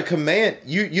you got to command.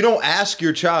 You don't ask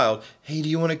your child, hey, do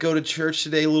you want to go to church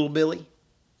today, little Billy?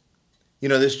 You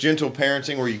know, this gentle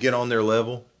parenting where you get on their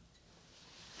level.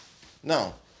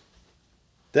 No.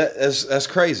 That's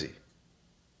crazy.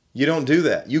 You don't do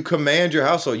that. You command your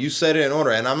household. You set it in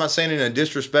order. And I'm not saying it in a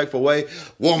disrespectful way,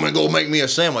 woman, go make me a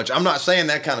sandwich. I'm not saying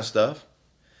that kind of stuff.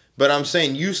 But I'm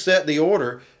saying you set the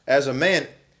order as a man.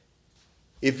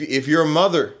 If you're a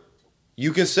mother,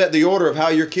 you can set the order of how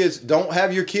your kids, don't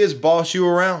have your kids boss you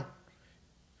around.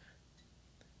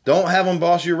 Don't have them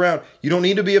boss you around. You don't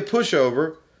need to be a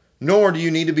pushover, nor do you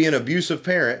need to be an abusive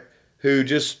parent who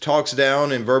just talks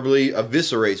down and verbally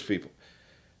eviscerates people.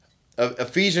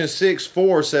 Ephesians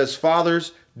 6:4 says,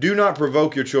 fathers, do not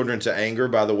provoke your children to anger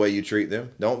by the way you treat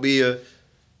them. Don't be a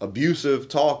abusive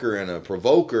talker and a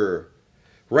provoker.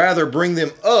 Rather, bring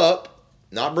them up,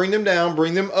 not bring them down,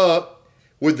 bring them up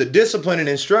with the discipline and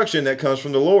instruction that comes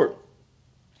from the Lord.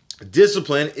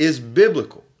 Discipline is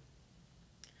biblical.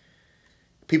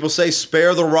 People say,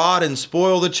 spare the rod and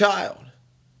spoil the child.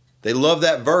 They love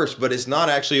that verse, but it's not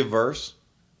actually a verse.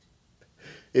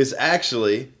 It's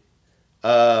actually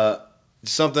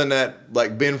something that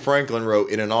like Ben Franklin wrote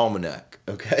in an almanac,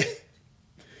 okay?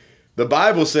 The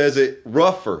Bible says it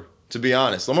rougher, to be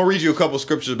honest. I'm going to read you a couple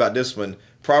scriptures about discipline.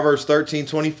 Proverbs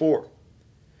 13:24.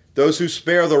 Those who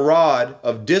spare the rod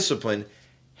of discipline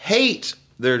hate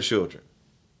their children.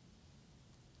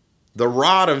 The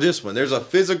rod of discipline. There's a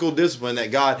physical discipline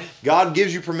that God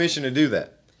gives you permission to do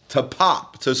that. To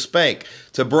pop, to spank,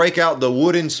 to break out the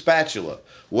wooden spatula.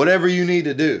 Whatever you need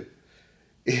to do.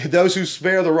 Those who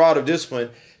spare the rod of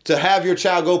discipline to have your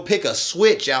child go pick a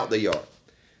switch out the yard.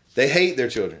 They hate their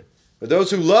children. But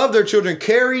those who love their children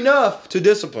care enough to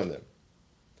discipline them.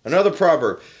 Another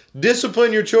proverb,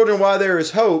 discipline your children while there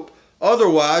is hope.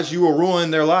 Otherwise, you will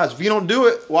ruin their lives. If you don't do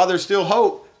it while there's still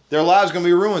hope, their lives are going to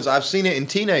be ruined. I've seen it in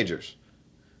teenagers.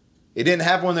 It didn't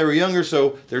happen when they were younger,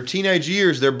 so their teenage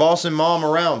years, they're bossing mom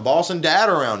around, bossing dad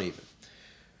around even.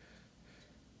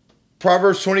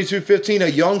 Proverbs 22:15,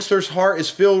 a youngster's heart is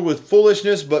filled with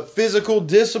foolishness, but physical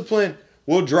discipline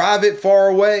will drive it far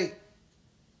away.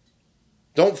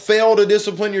 Don't fail to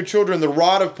discipline your children. The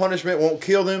rod of punishment won't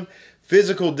kill them.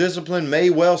 Physical discipline may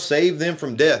well save them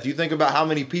from death. You think about how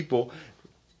many people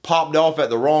popped off at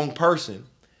the wrong person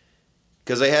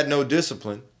because they had no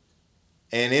discipline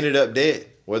and ended up dead.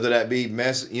 Whether that be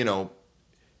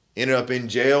ended up in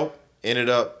jail, ended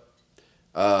up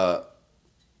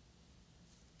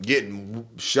getting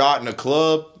shot in a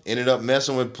club, ended up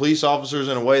messing with police officers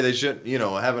in a way they shouldn't,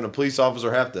 having a police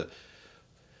officer have to,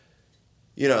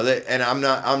 and I'm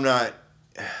not,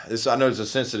 this, I know it's a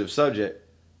sensitive subject,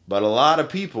 but a lot of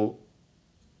people,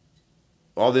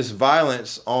 all this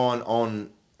violence on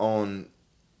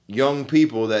young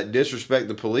people that disrespect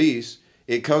the police,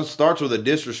 starts with a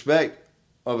disrespect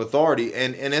of authority,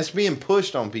 and it's being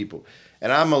pushed on people.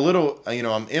 And I'm a little,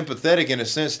 I'm empathetic in a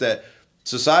sense that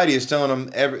society is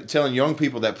telling young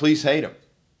people that police hate them,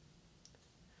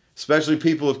 especially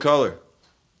people of color,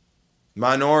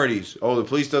 minorities. Oh, the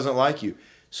police doesn't like you.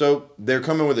 So they're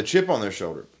coming with a chip on their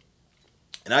shoulder.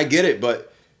 And I get it,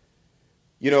 but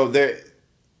their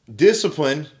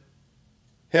discipline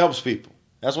helps people.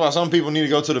 That's why some people need to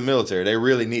go to the military. They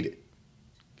really need it.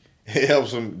 It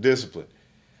helps them discipline.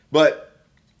 But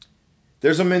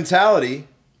there's a mentality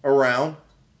around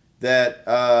that.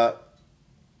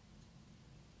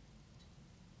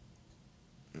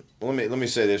 Let me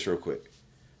say this real quick.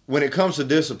 When it comes to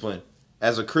discipline,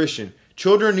 as a Christian,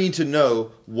 children need to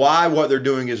know why what they're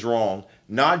doing is wrong,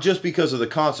 not just because of the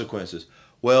consequences.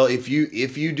 Well, if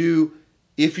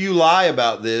you lie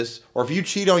about this, or if you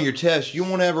cheat on your test, you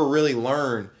won't ever really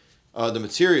learn the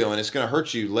material, and it's going to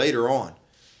hurt you later on.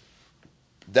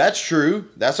 That's true.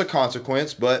 That's a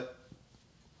consequence, but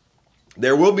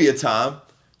there will be a time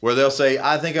where they'll say,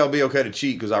 I think I'll be okay to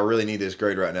cheat because I really need this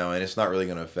grade right now, and it's not really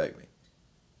going to affect me.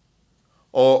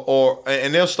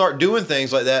 And they'll start doing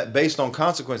things like that based on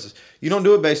consequences. You don't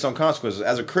do it based on consequences.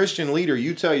 As a Christian leader,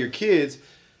 you tell your kids,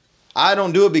 I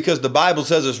don't do it because the Bible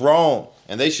says it's wrong,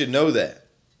 and they should know that.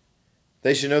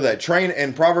 They should know that. Train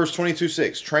in Proverbs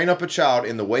 22:6, train up a child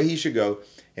in the way he should go,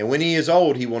 and when he is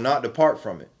old, he will not depart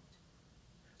from it.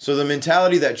 So the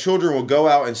mentality that children will go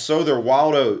out and sow their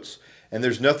wild oats and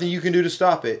there's nothing you can do to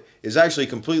stop it is actually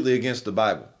completely against the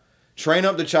Bible. Train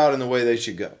up the child in the way they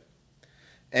should go.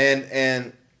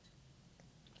 And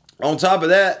on top of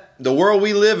that, the world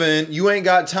we live in, you ain't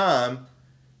got time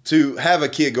to have a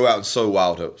kid go out and sow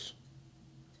wild oats.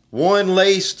 One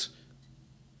laced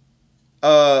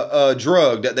a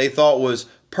drug that they thought was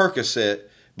Percocet,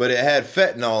 but it had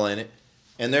fentanyl in it,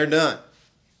 and they're done.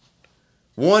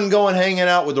 One going hanging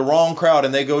out with the wrong crowd,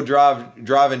 and they go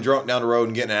driving drunk down the road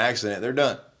and getting in an accident, they're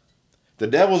done. The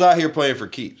devil's out here playing for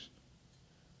keeps.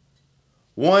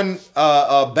 One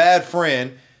a bad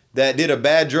friend that did a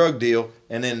bad drug deal,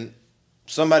 and then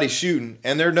somebody shooting,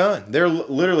 and they're done. They're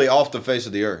literally off the face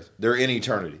of the earth. They're in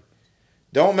eternity.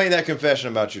 Don't make that confession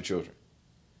about your children.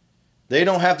 They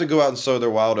don't have to go out and sow their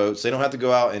wild oats. They don't have to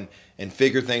go out and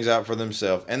figure things out for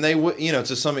themselves. And they,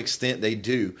 to some extent they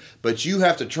do. But you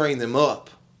have to train them up.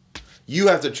 You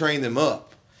have to train them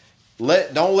up.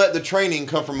 Don't let the training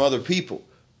come from other people.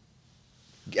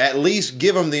 At least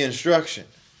give them the instruction.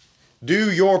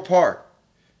 Do your part.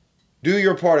 Do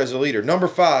your part as a leader. Number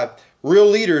 5, real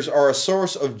leaders are a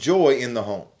source of joy in the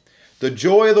home. The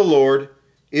joy of the Lord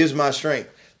is my strength.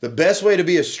 The best way to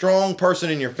be a strong person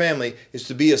in your family is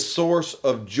to be a source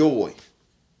of joy.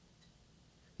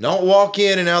 Don't walk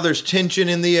in and now there's tension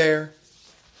in the air.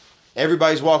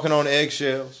 Everybody's walking on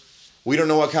eggshells. We don't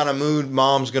know what kind of mood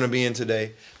mom's going to be in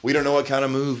today. We don't know what kind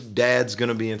of mood dad's going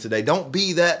to be in today. Don't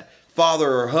be that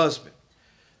father or husband.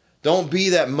 Don't be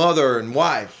that mother and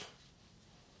wife.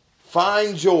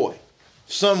 Find joy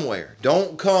somewhere.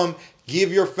 Don't come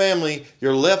give your family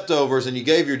your leftovers and you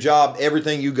gave your job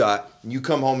everything you got. And you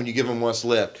come home and you give them what's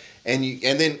left. And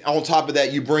then on top of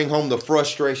that, you bring home the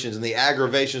frustrations and the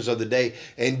aggravations of the day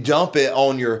and dump it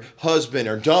on your husband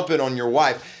or dump it on your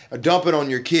wife or dump it on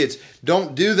your kids.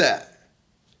 Don't do that.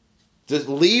 Just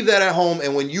leave that at home.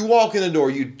 And when you walk in the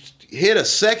door, you hit a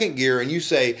second gear and you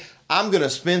say, I'm going to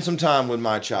spend some time with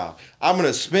my child. I'm going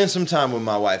to spend some time with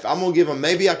my wife. I'm going to give them,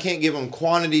 maybe I can't give them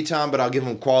quantity time, but I'll give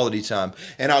them quality time.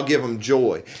 And I'll give them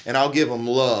joy. And I'll give them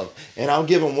love. And I'll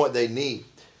give them what they need.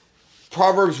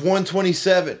 Proverbs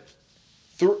 127,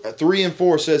 3 and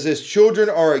 4 says this: children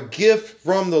are a gift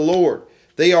from the Lord.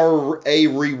 They are a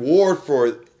reward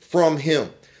from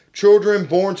him. Children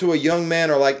born to a young man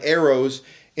are like arrows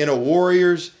in a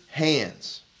warrior's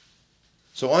hands.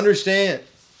 So understand,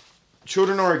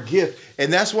 children are a gift.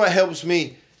 And that's what helps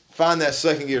me find that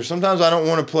second gear. Sometimes I don't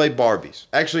want to play Barbies.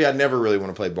 Actually, I never really want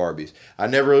to play Barbies. I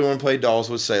never really want to play dolls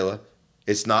with Selah.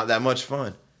 It's not that much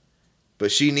fun.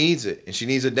 But she needs it, and she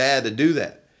needs a dad to do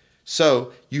that.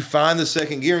 So you find the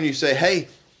second gear and you say, hey,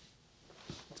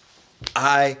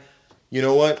 you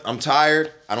know what? I'm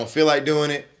tired. I don't feel like doing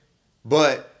it.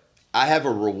 But I have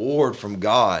a reward from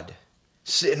God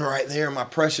sitting right there, my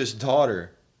precious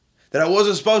daughter, that I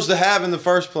wasn't supposed to have in the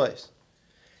first place.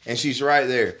 And she's right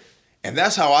there. And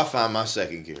that's how I find my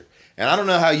second gear. And I don't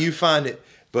know how you find it,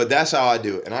 but that's how I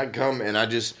do it. And I come and I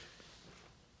just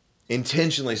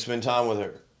intentionally spend time with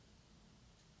her.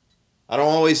 I don't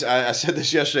always, I said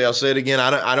this yesterday, I'll say it again.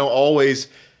 I don't always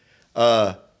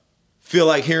feel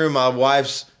like hearing my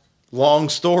wife's long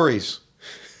stories.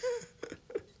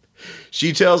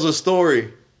 She tells a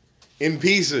story in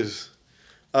pieces,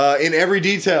 in every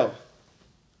detail.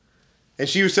 And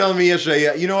she was telling me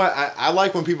yesterday, you know what? I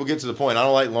like when people get to the point. I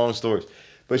don't like long stories.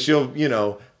 But she'll,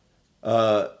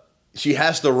 she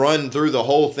has to run through the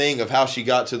whole thing of how she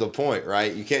got to the point,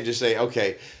 right? You can't just say,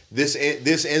 okay, this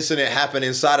incident happened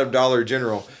inside of Dollar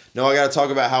General. No, I got to talk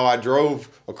about how I drove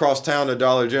across town to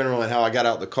Dollar General and how I got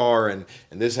out the car and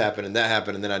this happened and that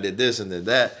happened and then I did this and then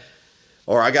that.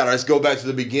 Or I got to just go back to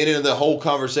the beginning of the whole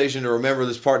conversation to remember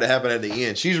this part that happened at the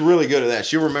end. She's really good at that.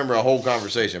 She'll remember a whole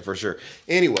conversation for sure.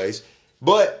 Anyways,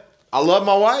 but I love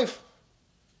my wife.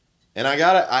 And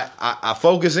I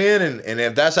focus in, and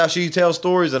if that's how she tells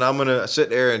stories, then I'm going to sit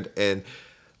there and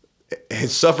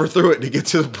suffer through it to get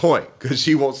to the point because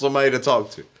she wants somebody to talk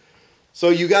to. So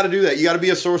you got to do that. You got to be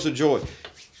a source of joy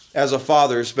as a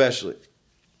father, especially.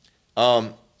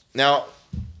 Now,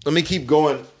 let me keep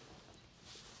going.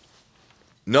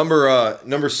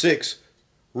 Number 6,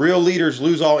 real leaders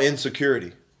lose all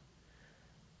insecurity.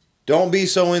 Don't be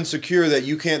so insecure that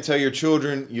you can't tell your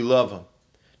children you love them.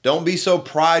 Don't be so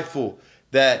prideful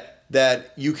that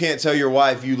you can't tell your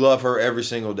wife you love her every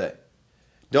single day.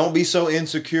 Don't be so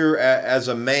insecure as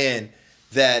a man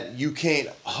that you can't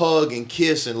hug and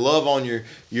kiss and love on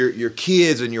your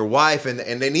kids and your wife. And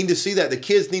they need to see that. The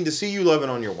kids need to see you loving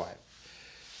on your wife.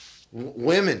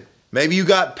 Women, maybe you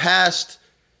got past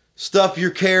stuff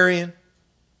you're carrying,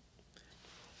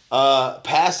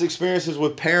 past experiences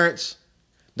with parents.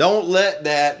 Don't let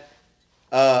that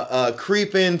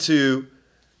creep into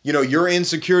your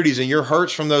insecurities and your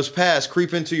hurts from those past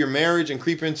creep into your marriage and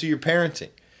creep into your parenting,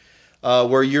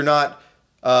 where you're not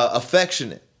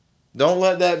affectionate. Don't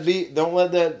let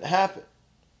that happen.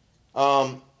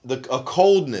 A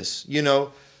coldness,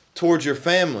 towards your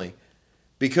family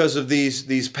because of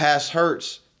these past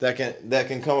hurts that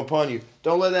can come upon you.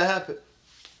 Don't let that happen.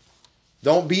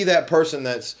 Don't be that person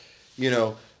that's,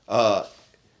 that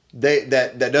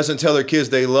doesn't tell their kids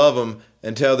they love them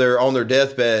until they're on their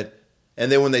deathbed.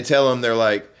 And then when they tell them, they're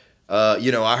like,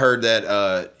 I heard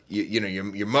that,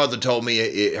 your mother told me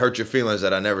it hurt your feelings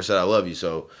that I never said I love you.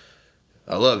 So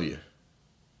I love you.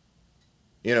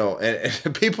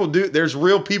 And people do, there's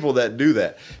real people that do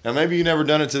that. Now, maybe you've never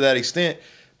done it to that extent,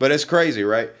 but it's crazy,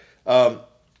 right?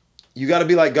 You got to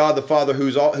be like God the Father,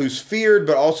 who's feared,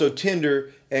 but also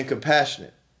tender and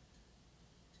compassionate.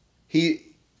 You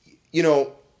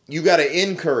got to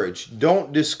encourage.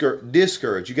 Don't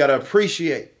discourage. You got to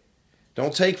appreciate.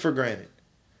 Don't take for granted,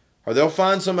 or they'll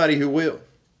find somebody who will.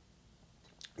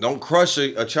 Don't crush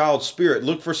a child's spirit.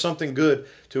 Look for something good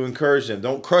to encourage them.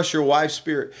 Don't crush your wife's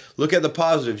spirit. Look at the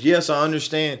positives. Yes, I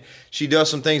understand she does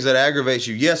some things that aggravate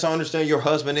you. Yes, I understand your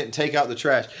husband didn't take out the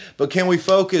trash. But can we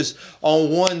focus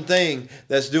on one thing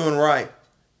that's doing right?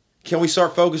 Can we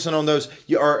start focusing on those?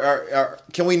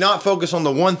 Can we not focus on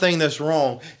the one thing that's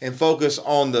wrong and focus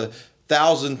on the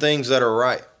 1,000 things that are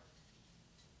right?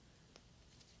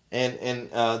 And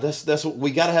that's what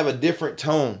we got to have, a different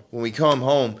tone when we come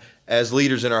home as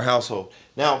leaders in our household.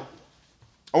 Now,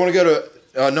 I want to go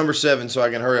to number 7 so I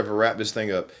can hurry up and wrap this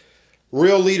thing up.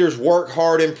 Real leaders work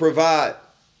hard and provide.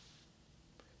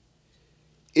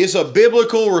 It's a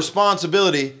biblical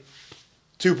responsibility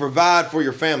to provide for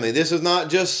your family. This is not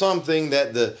just something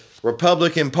that the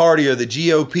Republican Party or the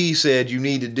GOP said you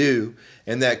need to do,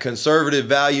 and that conservative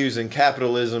values and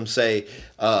capitalism say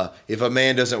if a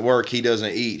man doesn't work, he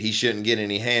doesn't eat. He shouldn't get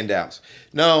any handouts.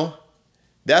 No,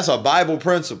 That's a Bible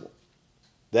principle.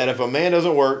 That if a man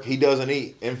doesn't work, he doesn't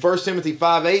eat. And 1 Timothy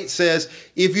 5:8 says,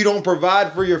 if you don't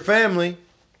provide for your family,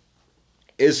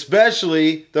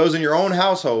 especially those in your own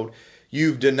household,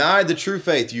 you've denied the true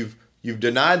faith. You've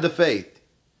denied the faith.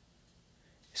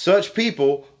 Such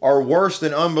people are worse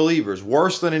than unbelievers,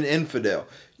 worse than an infidel.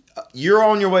 You're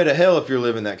on your way to hell if you're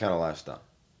living that kind of lifestyle.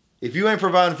 If you ain't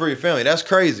providing for your family, that's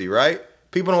crazy, right?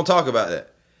 People don't talk about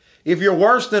that. If you're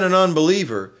worse than an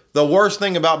unbeliever, the worst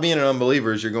thing about being an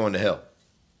unbeliever is you're going to hell.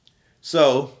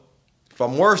 So, if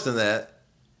I'm worse than that,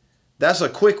 that's a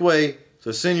quick way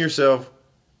to send yourself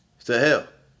to hell.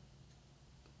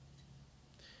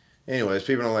 Anyways,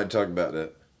 people don't like to talk about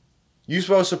that. You're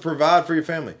supposed to provide for your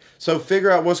family. So figure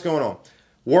out what's going on.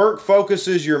 Work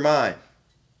focuses your mind.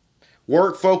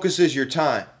 Work focuses your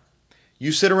time.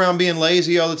 You sit around being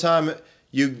lazy all the time.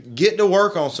 You get to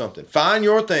work on something. Find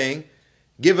your thing.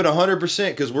 Give it 100%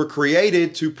 because we're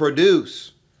created to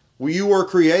produce. You were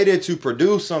created to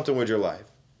produce something with your life.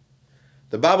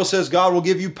 The Bible says God will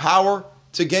give you power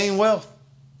to gain wealth.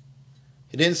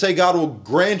 It didn't say God will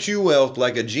grant you wealth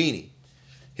like a genie.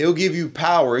 He'll give you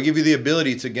power. He'll give you the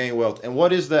ability to gain wealth. And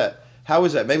what is that? How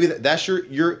is that? Maybe that's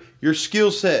your skill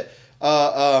set,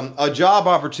 a job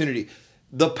opportunity,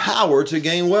 the power to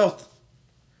gain wealth.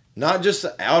 Not just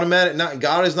automatic.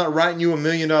 God is not writing you $1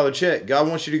 million check. God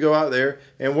wants you to go out there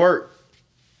and work.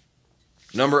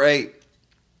 Number 8,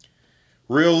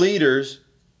 real leaders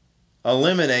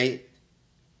eliminate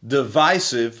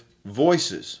divisive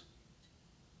voices.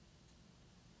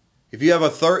 If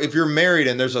you're married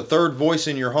and there's a third voice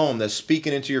in your home that's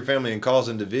speaking into your family and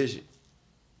causing division,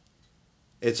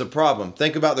 it's a problem.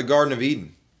 Think about the Garden of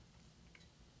Eden.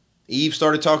 Eve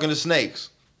started talking to snakes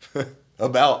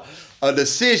about a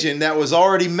decision that was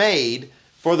already made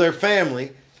for their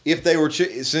family. If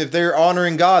they're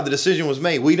honoring God, the decision was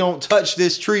made. We don't touch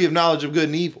this tree of knowledge of good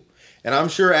and evil. And I'm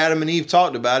sure Adam and Eve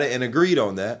talked about it and agreed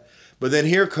on that. But then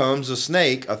here comes a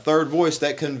snake, a third voice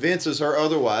that convinces her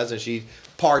otherwise, and she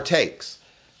partakes,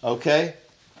 okay?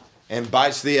 And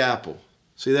bites the apple.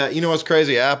 See that? You know what's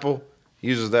crazy? Apple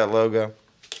uses that logo.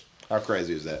 How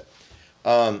crazy is that?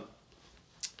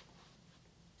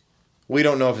 We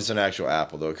don't know if it's an actual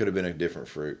apple, though. It could have been a different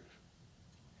fruit.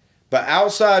 But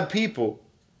outside people,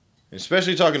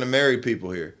 especially talking to married people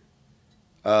here,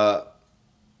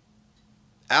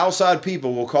 outside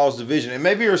people will cause division. And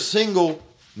maybe you're a single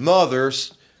mother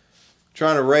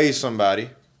trying to raise somebody,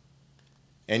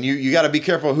 and you got to be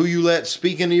careful who you let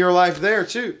speak into your life there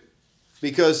too,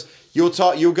 because you'll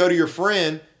go to your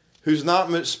friend who's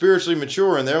not spiritually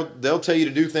mature, and they'll tell you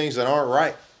to do things that aren't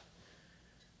right.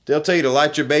 They'll tell you to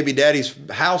light your baby daddy's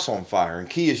house on fire and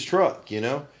key his truck,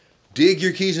 dig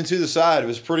your keys into the side of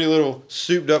his pretty little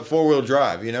souped up 4-wheel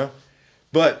drive,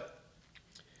 But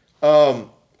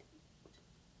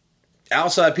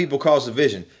outside people cause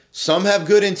division. Some have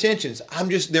good intentions.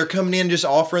 They're coming in just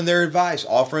offering their advice,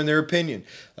 offering their opinion.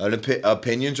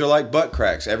 Opinions are like butt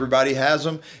cracks. Everybody has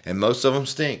them, and most of them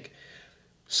stink.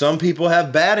 Some people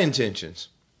have bad intentions.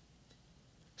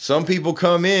 Some people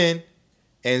come in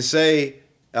and say,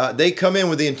 they come in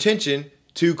with the intention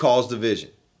to cause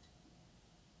division.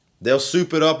 They'll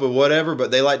soup it up with whatever,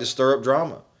 but they like to stir up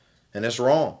drama, and that's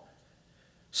wrong.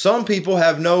 Some people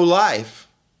have no life,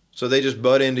 so they just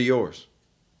butt into yours.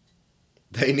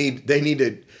 They need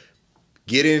to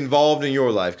get involved in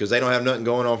your life because they don't have nothing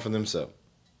going on for themselves.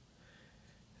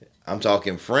 I'm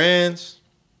talking friends.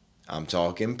 I'm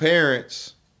talking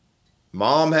parents.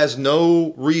 Mom has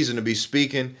no reason to be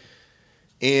speaking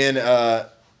into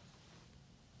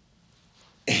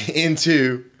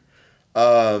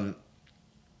I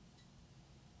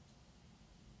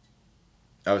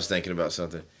was thinking about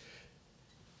something.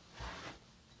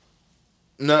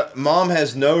 No, Mom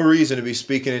has no reason to be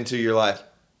speaking into your life.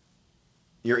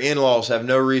 Your in-laws have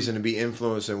no reason to be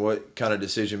influencing what kind of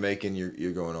decision making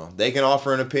you're going on. They can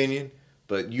offer an opinion,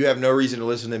 but you have no reason to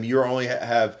listen to them. You're only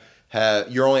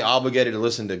you're only obligated to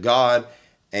listen to God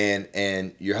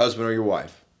and your husband or your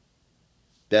wife.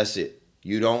 That's it.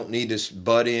 You don't need to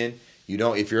butt in.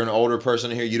 If you're an older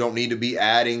person here, you don't need to be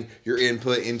adding your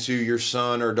input into your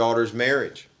son or daughter's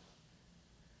marriage.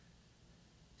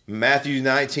 Matthew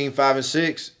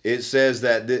 19:5-6, it says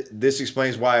that this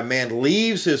explains why a man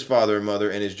leaves his father and mother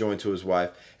and is joined to his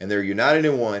wife, and they're united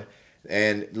in one,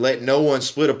 and let no one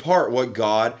split apart what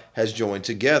God has joined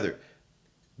together.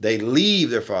 They leave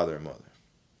their father and mother.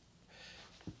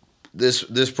 This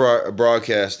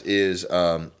broadcast is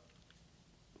going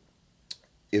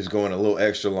a little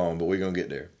extra long, but we're going to get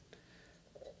there.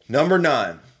 Number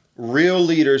 9, real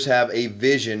leaders have a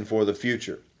vision for the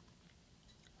future.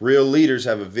 Real leaders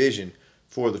have a vision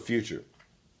for the future.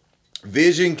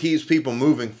 Vision keeps people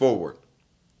moving forward.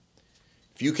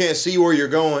 If you can't see where you're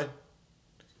going,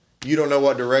 you don't know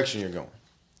what direction you're going.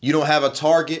 You don't have a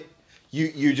target.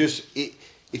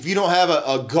 If you don't have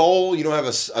a goal, you don't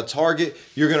have a target,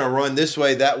 you're going to run this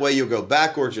way, that way, you'll go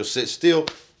backwards, you'll sit still.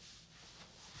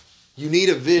 You need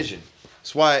a vision.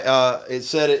 That's why it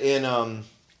said it in,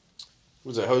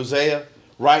 Hosea?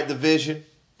 Write the vision,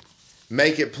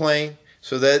 make it plain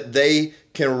so that they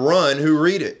can run who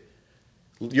read it.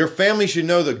 Your family should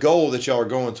know the goal that y'all are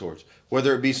going towards,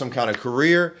 whether it be some kind of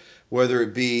career, whether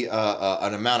it be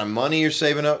an amount of money you're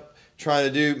saving up, trying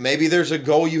to do. Maybe there's a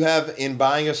goal you have in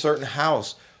buying a certain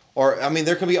house. Or, I mean,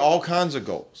 there can be all kinds of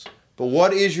goals. But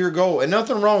what is your goal? And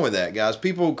nothing wrong with that, guys.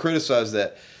 People criticize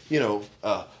that,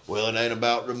 well, it ain't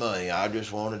about the money. I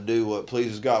just want to do what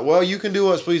pleases God. Well, you can do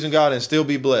what's pleasing God and still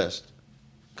be blessed.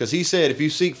 Because he said, if you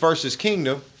seek first his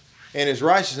kingdom and his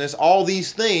righteousness, all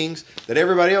these things that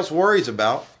everybody else worries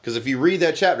about, because if you read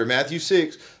that chapter, Matthew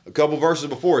 6, a couple verses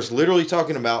before, it's literally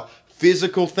talking about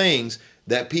physical things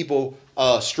that people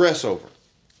stress over.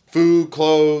 Food,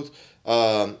 clothes,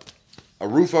 a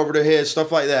roof over their head,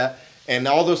 stuff like that. And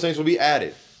all those things will be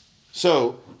added.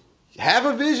 So have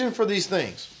a vision for these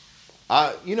things.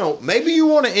 Maybe you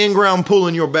want an in-ground pool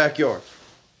in your backyard.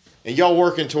 And y'all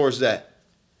working towards that.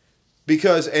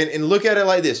 Because, and look at it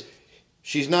like this.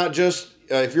 She's not just,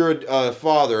 if you're a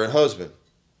father and husband,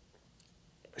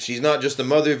 she's not just the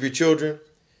mother of your children.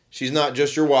 She's not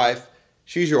just your wife.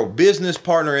 She's your business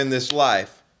partner in this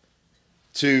life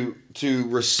to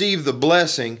receive the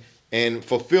blessing and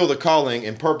fulfill the calling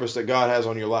and purpose that God has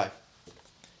on your life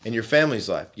and your family's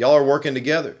life. Y'all are working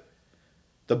together.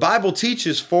 The Bible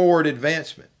teaches forward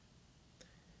advancement.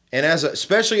 And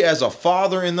especially as a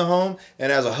father in the home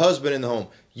and as a husband in the home,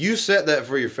 you set that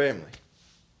for your family.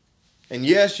 And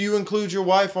yes, you include your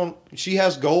wife she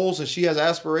has goals and she has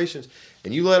aspirations,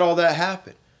 and you let all that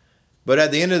happen. But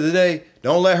at the end of the day,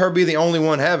 don't let her be the only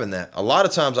one having that. A lot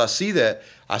of times I see that.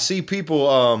 I see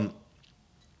people,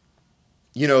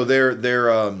 the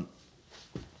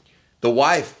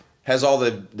wife has all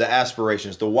the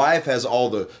aspirations. The wife has all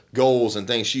the goals and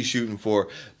things she's shooting for.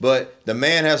 But the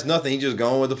man has nothing. He's just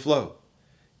going with the flow.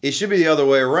 It should be the other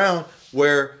way around,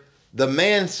 where the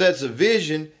man sets a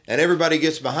vision and everybody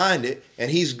gets behind it, and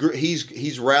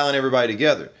he's rallying everybody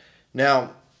together.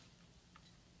 Now,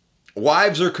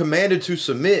 wives are commanded to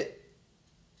submit,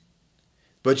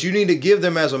 but you need to give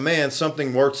them as a man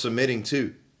something worth submitting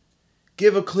to.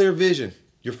 Give a clear vision.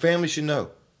 Your family should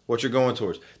know what you're going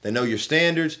towards. They know your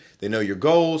standards. They know your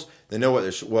goals. They know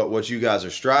what you guys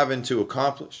are striving to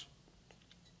accomplish.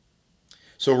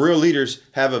 So real leaders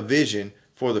have a vision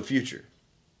for the future.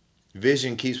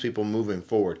 Vision keeps people moving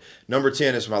forward. Number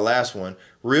 10 is my last one.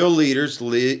 Real leaders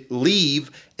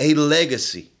leave a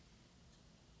legacy.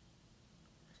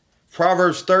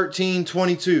 Proverbs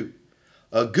 13:22.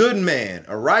 A good man,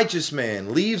 a righteous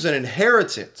man, leaves an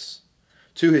inheritance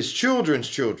to his children's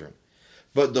children,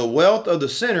 but the wealth of the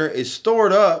sinner is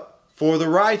stored up for the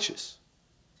righteous.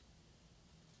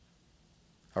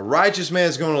 A righteous man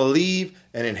is going to leave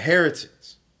an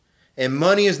inheritance. And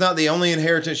money is not the only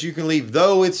inheritance you can leave,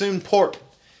 though it's important.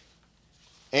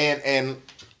 And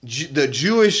the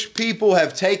Jewish people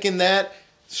have taken that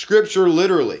scripture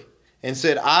literally and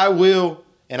said, I will,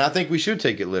 and I think we should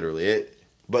take it literally.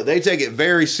 But they take it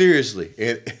very seriously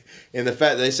in the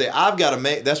fact that they say, I've got to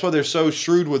make, that's why they're so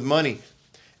shrewd with money.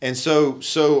 And so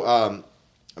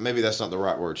maybe that's not the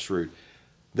right word, shrewd.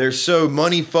 They're so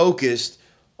money focused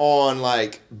on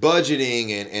like budgeting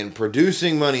and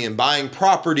producing money and buying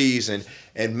properties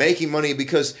and making money,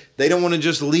 because they don't want to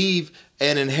just leave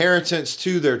an inheritance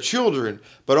to their children,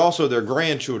 but also their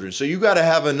grandchildren. So you got to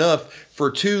have enough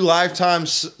for 2 lifetime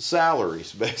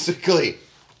salaries, basically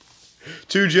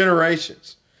 2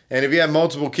 generations. And if you have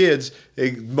multiple kids,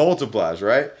 it multiplies,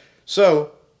 right?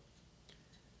 So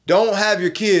don't have your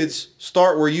kids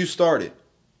start where you started.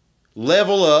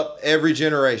 Level up every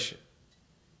generation.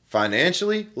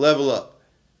 Financially, level up.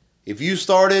 If you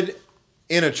started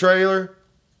in a trailer,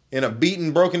 in a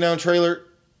beaten, broken down trailer,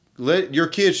 your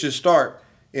kids should start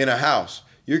in a house.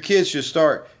 Your kids should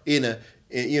start in a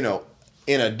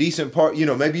decent part.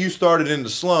 Maybe you started in the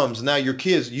slums. Now your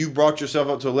kids, you brought yourself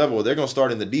up to a level where they're going to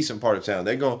start in the decent part of town.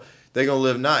 They're going to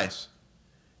live nice.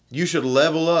 You should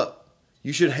level up.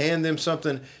 You should hand them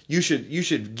something. You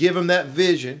should give them that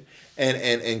vision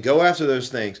and go after those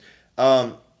things.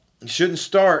 They shouldn't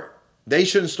start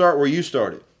where you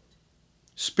started.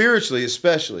 Spiritually,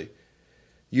 especially,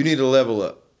 you need to level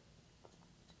up.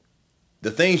 The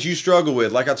things you struggle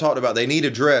with, like I talked about, they need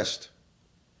addressed.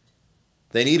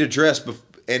 They need addressed.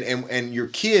 And your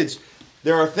kids,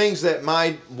 there are things that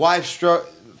my wife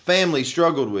family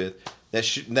struggled with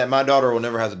that my daughter will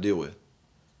never have to deal with.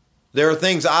 There are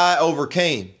things I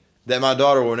overcame that my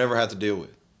daughter will never have to deal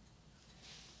with.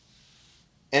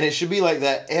 And it should be like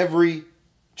that every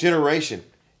generation.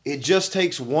 It just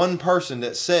takes one person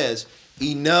that says,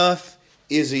 enough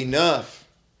is enough.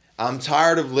 I'm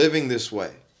tired of living this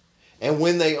way. And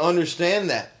when they understand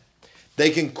that, they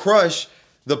can crush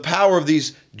the power of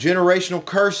these generational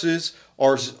curses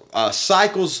or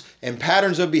cycles and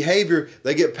patterns of behavior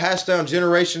that get passed down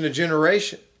generation to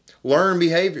generation. Learn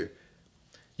behavior.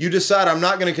 You decide, I'm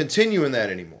not going to continue in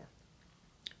that anymore.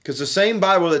 Because the same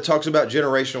Bible that talks about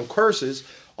generational curses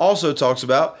also talks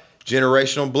about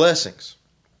generational blessings.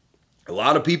 A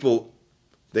lot of people,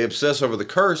 they obsess over the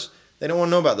curse. They don't want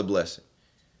to know about the blessing.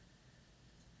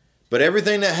 But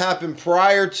everything that happened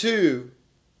prior to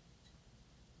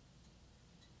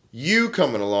you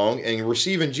coming along and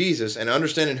receiving Jesus and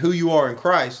understanding who you are in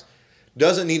Christ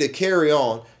doesn't need to carry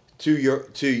on to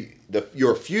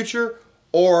your future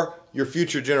or your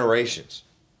future generations.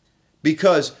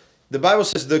 Because the Bible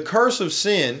says the curse of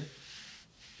sin,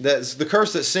 that's the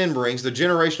curse that sin brings, the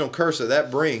generational curse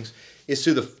that brings, is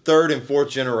to the third and fourth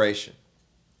generation.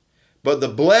 But the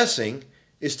blessing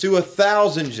is to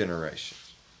 1,000 generations.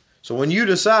 So when you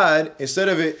decide, instead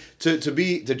of it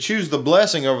to choose the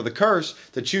blessing over the curse,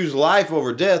 to choose life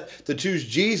over death, to choose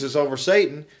Jesus over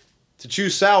Satan, to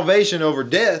choose salvation over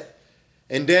death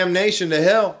and damnation to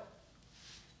hell,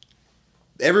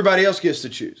 everybody else gets to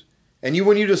choose. And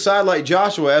when you decide like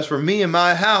Joshua, as for me and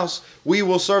my house, we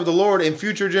will serve the Lord in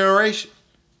future generations.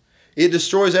 It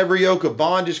destroys every yoke of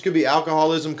bondage. Could be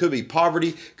alcoholism, could be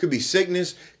poverty, could be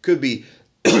sickness, could be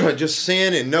just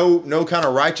sin and no kind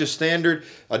of righteous standard,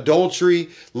 adultery,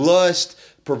 lust,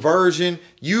 perversion.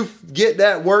 You get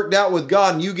that worked out with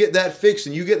God and you get that fixed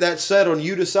and you get that settled and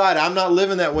you decide, I'm not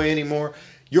living that way anymore.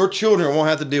 Your children won't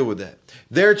have to deal with that.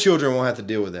 Their children won't have to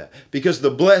deal with that because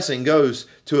the blessing goes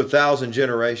to 1,000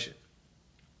 generations.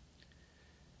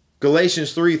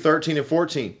 Galatians 3:13 and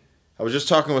 14. I was just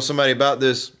talking with somebody about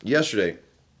this yesterday.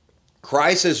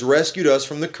 Christ has rescued us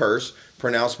from the curse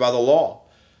pronounced by the law.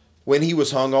 When he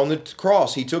was hung on the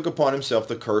cross, he took upon himself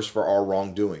the curse for our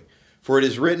wrongdoing. For it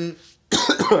is written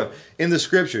in the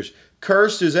scriptures,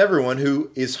 cursed is everyone who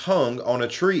is hung on a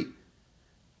tree.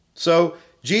 So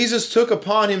Jesus took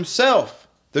upon himself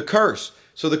the curse.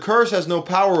 So the curse has no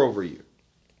power over you.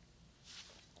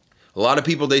 A lot of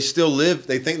people, they still live,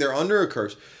 they think they're under a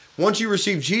curse. Once you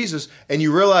receive Jesus and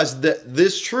you realize that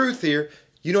this truth here,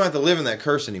 you don't have to live in that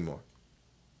curse anymore.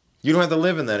 You don't have to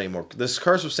live in that anymore. This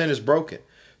curse of sin is broken.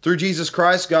 Through Jesus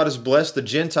Christ, God has blessed the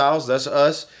Gentiles, that's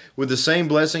us, with the same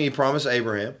blessing he promised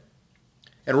Abraham.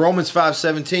 And Romans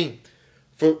 5:17,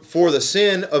 for the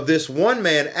sin of this one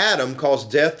man, Adam,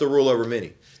 caused death to rule over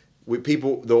many. We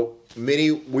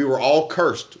were all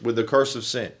cursed with the curse of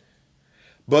sin.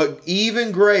 But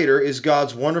even greater is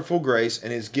God's wonderful grace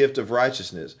and his gift of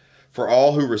righteousness. For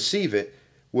all who receive it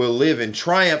will live in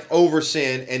triumph over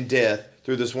sin and death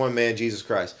through this one man, Jesus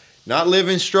Christ. Not live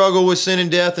in struggle with sin and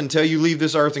death until you leave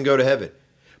this earth and go to heaven,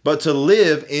 but to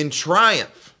live in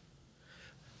triumph.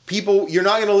 People, you're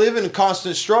not going to live in a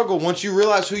constant struggle once you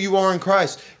realize who you are in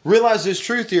Christ. Realize this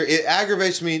truth here. It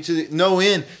aggravates me to no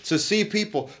end to see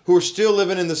people who are still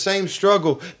living in the same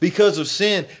struggle because of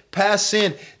sin, past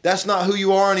sin. That's not who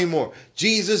you are anymore.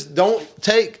 Jesus, don't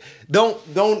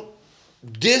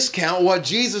discount what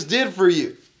Jesus did for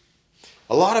you.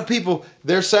 A lot of people,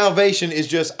 their salvation is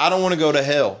just, I don't want to go to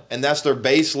hell. And that's their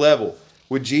base level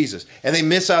with Jesus. And they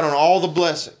miss out on all the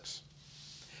blessings.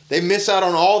 They miss out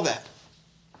on all that.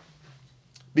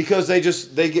 Because they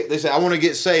say, I want to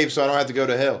get saved so I don't have to go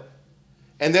to hell.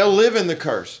 And they'll live in the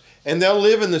curse. And they'll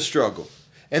live in the struggle.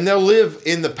 And they'll live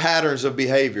in the patterns of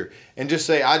behavior. And just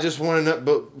say, I just want to know,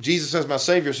 but Jesus is my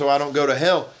Savior so I don't go to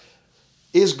hell.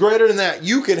 It's greater than that.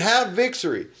 You can have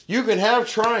victory. You can have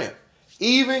triumph.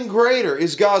 Even greater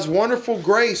is God's wonderful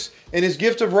grace and his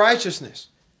gift of righteousness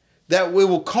that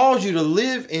will cause you to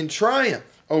live in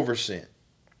triumph over sin.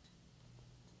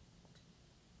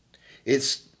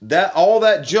 It's that all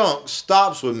that junk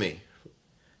stops with me.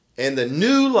 And the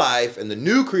new life and the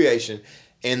new creation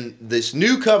and this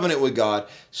new covenant with God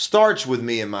starts with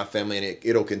me and my family, and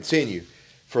it'll continue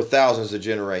for thousands of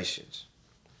generations.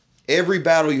 Every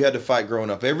battle you had to fight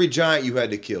growing up, every giant you had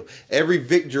to kill, every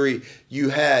victory you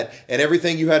had, and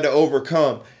everything you had to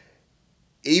overcome,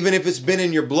 even if it's been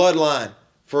in your bloodline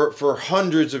for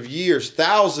hundreds of years,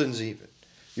 thousands even,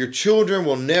 your children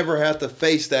will never have to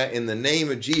face that in the name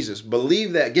of Jesus.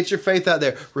 Believe that. Get your faith out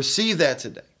there. Receive that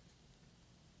today.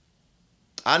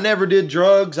 I never did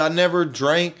drugs. I never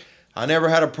drank. I never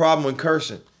had a problem with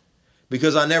cursing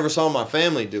because I never saw my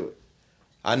family do it.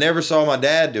 I never saw my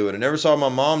dad do it. I never saw my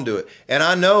mom do it. And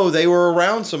I know they were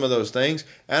around some of those things.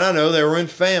 And I know they were in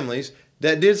families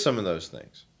that did some of those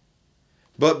things.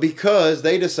 But because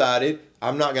they decided,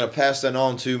 I'm not going to pass that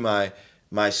on to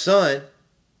my son,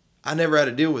 I never had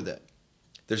to deal with that.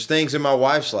 There's things in my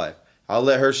wife's life. I'll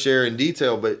let her share in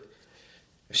detail, but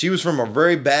she was from a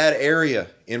very bad area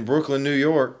in Brooklyn, New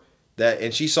York,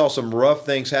 and she saw some rough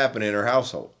things happen in her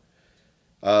household.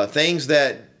 Things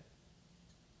that,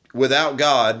 without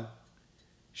God,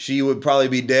 she would probably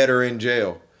be dead or in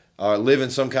jail, or living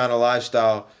some kind of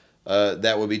lifestyle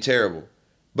that would be terrible.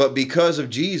 But because of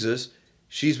Jesus,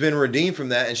 she's been redeemed from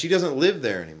that, and she doesn't live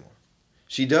there anymore.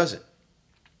 She doesn't.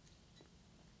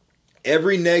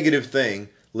 Every negative thing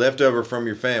left over from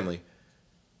your family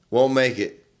won't make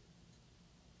it.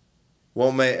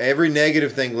 Every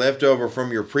negative thing left over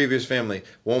from your previous family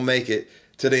won't make it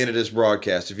to the end of this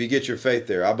broadcast. If you get your faith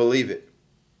there, I believe it.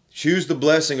 Choose the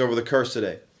blessing over the curse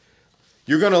today.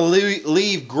 You're going to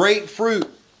leave great fruit,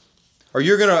 or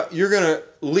you're going to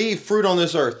leave fruit on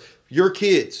this earth. Your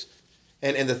kids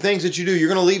and the things that you do,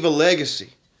 you're going to leave a legacy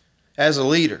as a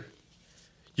leader.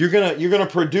 You're going to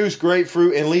produce great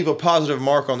fruit and leave a positive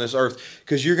mark on this earth,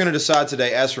 because you're going to decide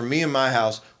today, as for me and my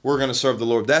house, we're going to serve the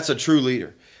Lord. That's a true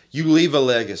leader. You leave a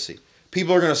legacy.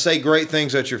 People are going to say great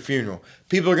things at your funeral.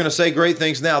 People are going to say great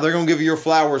things now. They're going to give you your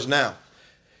flowers now.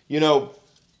 You know,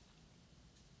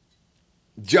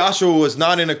 Joshua was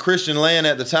not in a Christian land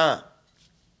at the time,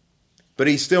 but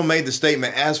he still made the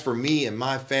statement, as for me and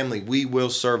my family, we will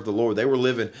serve the Lord. They were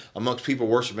living amongst people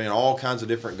worshiping all kinds of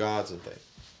different gods and things.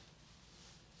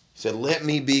 He said, let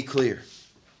me be clear.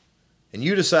 And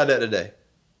you decide that today.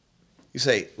 You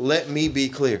say, let me be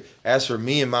clear. As for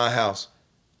me and my house,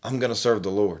 I'm going to serve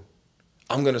the Lord.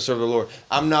 I'm going to serve the Lord.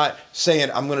 I'm not saying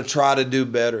I'm going to try to do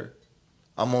better.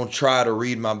 I'm going to try to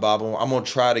read my Bible more. I'm going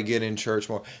to try to get in church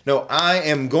more. No, I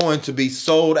am going to be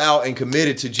sold out and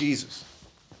committed to Jesus.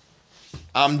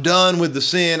 I'm done with the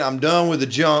sin. I'm done with the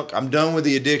junk. I'm done with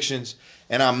the addictions.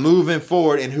 And I'm moving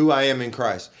forward in who I am in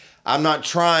Christ. I'm not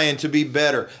trying to be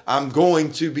better. I'm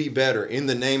going to be better in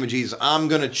the name of Jesus. I'm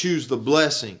going to choose the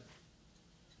blessing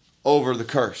over the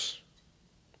curse.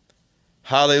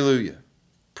 Hallelujah.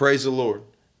 Praise the Lord.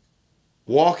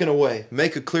 Walking away.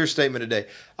 Make a clear statement today.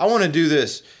 I want to do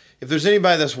this. If there's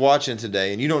anybody that's watching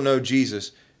today and you don't know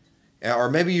Jesus, or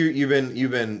maybe you've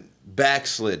been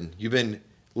backslidden, you've been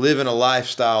living a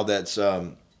lifestyle that's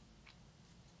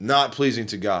not pleasing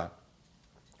to God.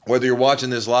 Whether you're watching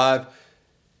this live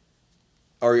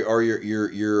or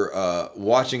you're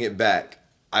watching it back,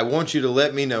 I want you to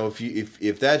let me know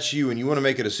if that's you and you want to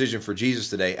make a decision for Jesus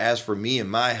today. As for me and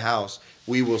my house,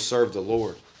 we will serve the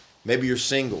Lord. Maybe you're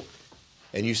single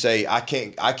and you say, I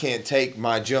can't take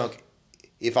my junk.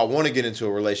 If I want to get into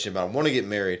a relationship, I want to get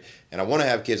married, and I want to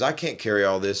have kids, I can't carry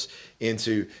all this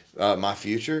into my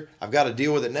future. I've got to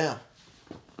deal with it now.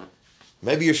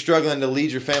 Maybe you're struggling to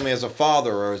lead your family as a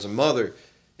father or as a mother,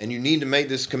 and you need to make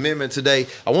this commitment today.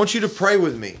 I want you to pray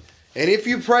with me. And if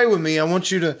you pray with me, I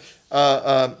want you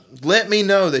to let me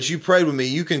know that you prayed with me.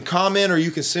 You can comment or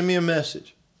you can send me a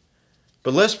message.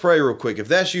 But let's pray real quick. If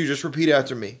that's you, just repeat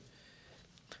after me.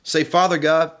 Say, Father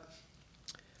God,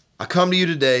 I come to you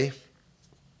today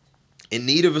in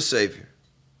need of a Savior.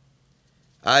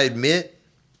 I admit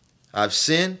I've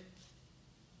sinned,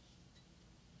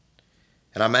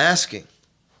 and I'm asking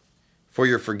for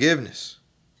your forgiveness.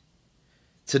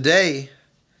 Today,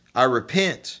 I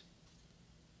repent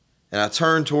and I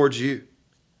turn towards you.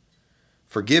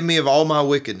 Forgive me of all my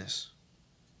wickedness.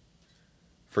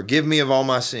 Forgive me of all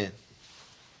my sin.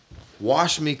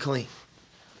 Wash me clean.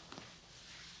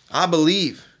 I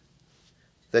believe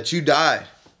that you died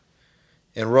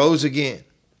and rose again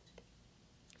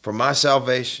for my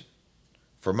salvation,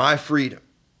 for my freedom,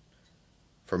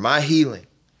 for my healing,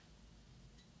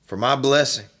 for my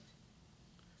blessing,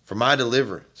 for my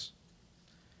deliverance.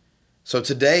 So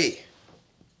today,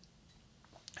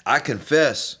 I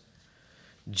confess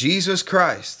Jesus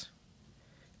Christ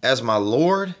as my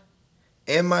Lord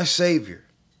and my Savior.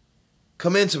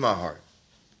 Come into my heart.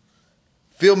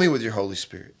 Fill me with your Holy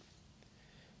Spirit.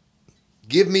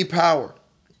 Give me power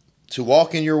to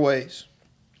walk in your ways.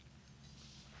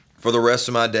 For the rest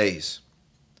of my days,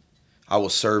 I will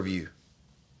serve you.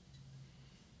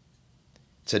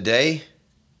 Today,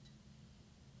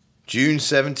 June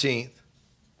 17th,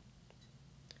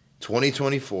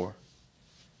 2024,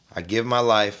 I give my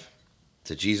life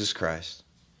to Jesus Christ,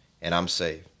 and I'm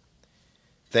saved.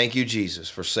 Thank you, Jesus,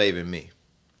 for saving me.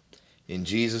 In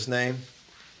Jesus' name,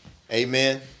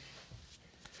 amen.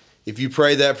 If you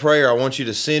prayed that prayer, I want you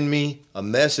to send me a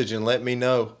message and let me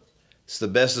know. It's the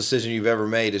best decision you've ever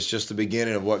made. It's just the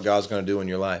beginning of what God's going to do in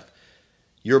your life.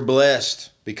 You're blessed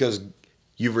because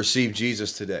you've received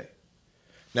Jesus today.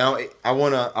 Now, I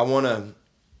want to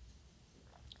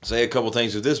say a couple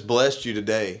things. If this blessed you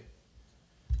today,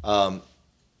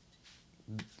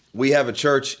 we have a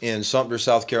church in Sumter,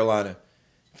 South Carolina.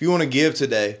 If you want to give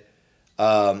today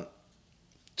to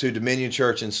Dominion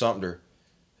Church in Sumter,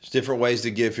 there's different ways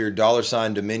to give here.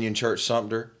 $ Dominion Church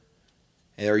Sumter.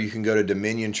 Or you can go to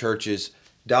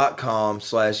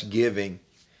dominionchurches.com/giving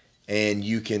and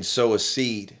you can sow a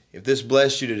seed. If this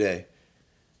blessed you today,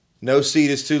 no seed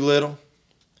is too little,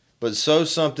 but sow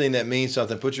something that means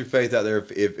something. Put your faith out there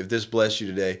if this blessed you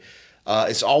today.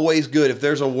 It's always good if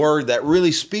there's a word that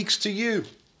really speaks to you.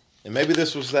 And maybe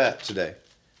this was that today.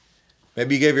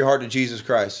 Maybe you gave your heart to Jesus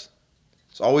Christ.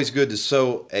 It's always good to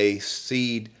sow a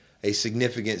seed, a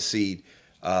significant seed,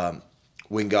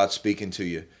 when God's speaking to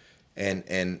you. And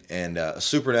a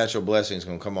supernatural blessing is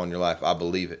going to come on your life. I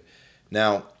believe it.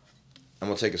 Now, I'm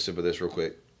going to take a sip of this real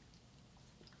quick.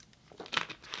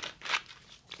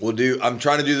 I'm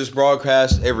trying to do this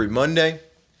broadcast every Monday.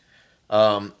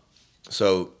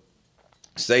 So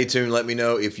stay tuned. Let me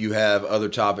know if you have other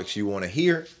topics you want to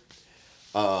hear.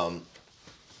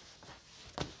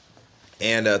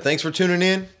 Thanks for tuning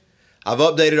in. I've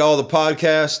updated all the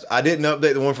podcasts. I didn't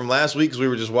update the one from last week because we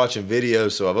were just watching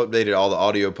videos, so I've updated all the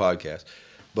audio podcasts.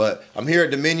 But I'm here at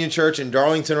Dominion Church in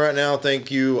Darlington right now. Thank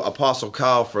you, Apostle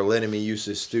Kyle, for letting me use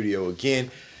this studio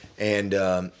again. And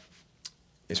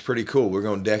it's pretty cool. We're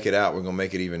going to deck it out. We're going to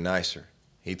make it even nicer.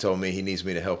 He told me he needs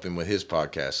me to help him with his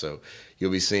podcast, so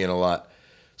you'll be seeing a lot.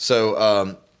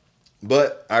 So,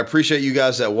 but I appreciate you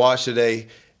guys that watched today,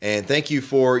 and thank you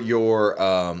for your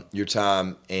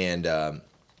time. And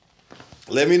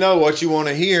let me know what you want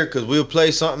to hear because we'll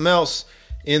play something else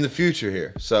in the future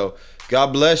here. So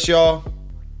God bless y'all.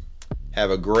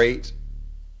 Have a great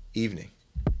evening.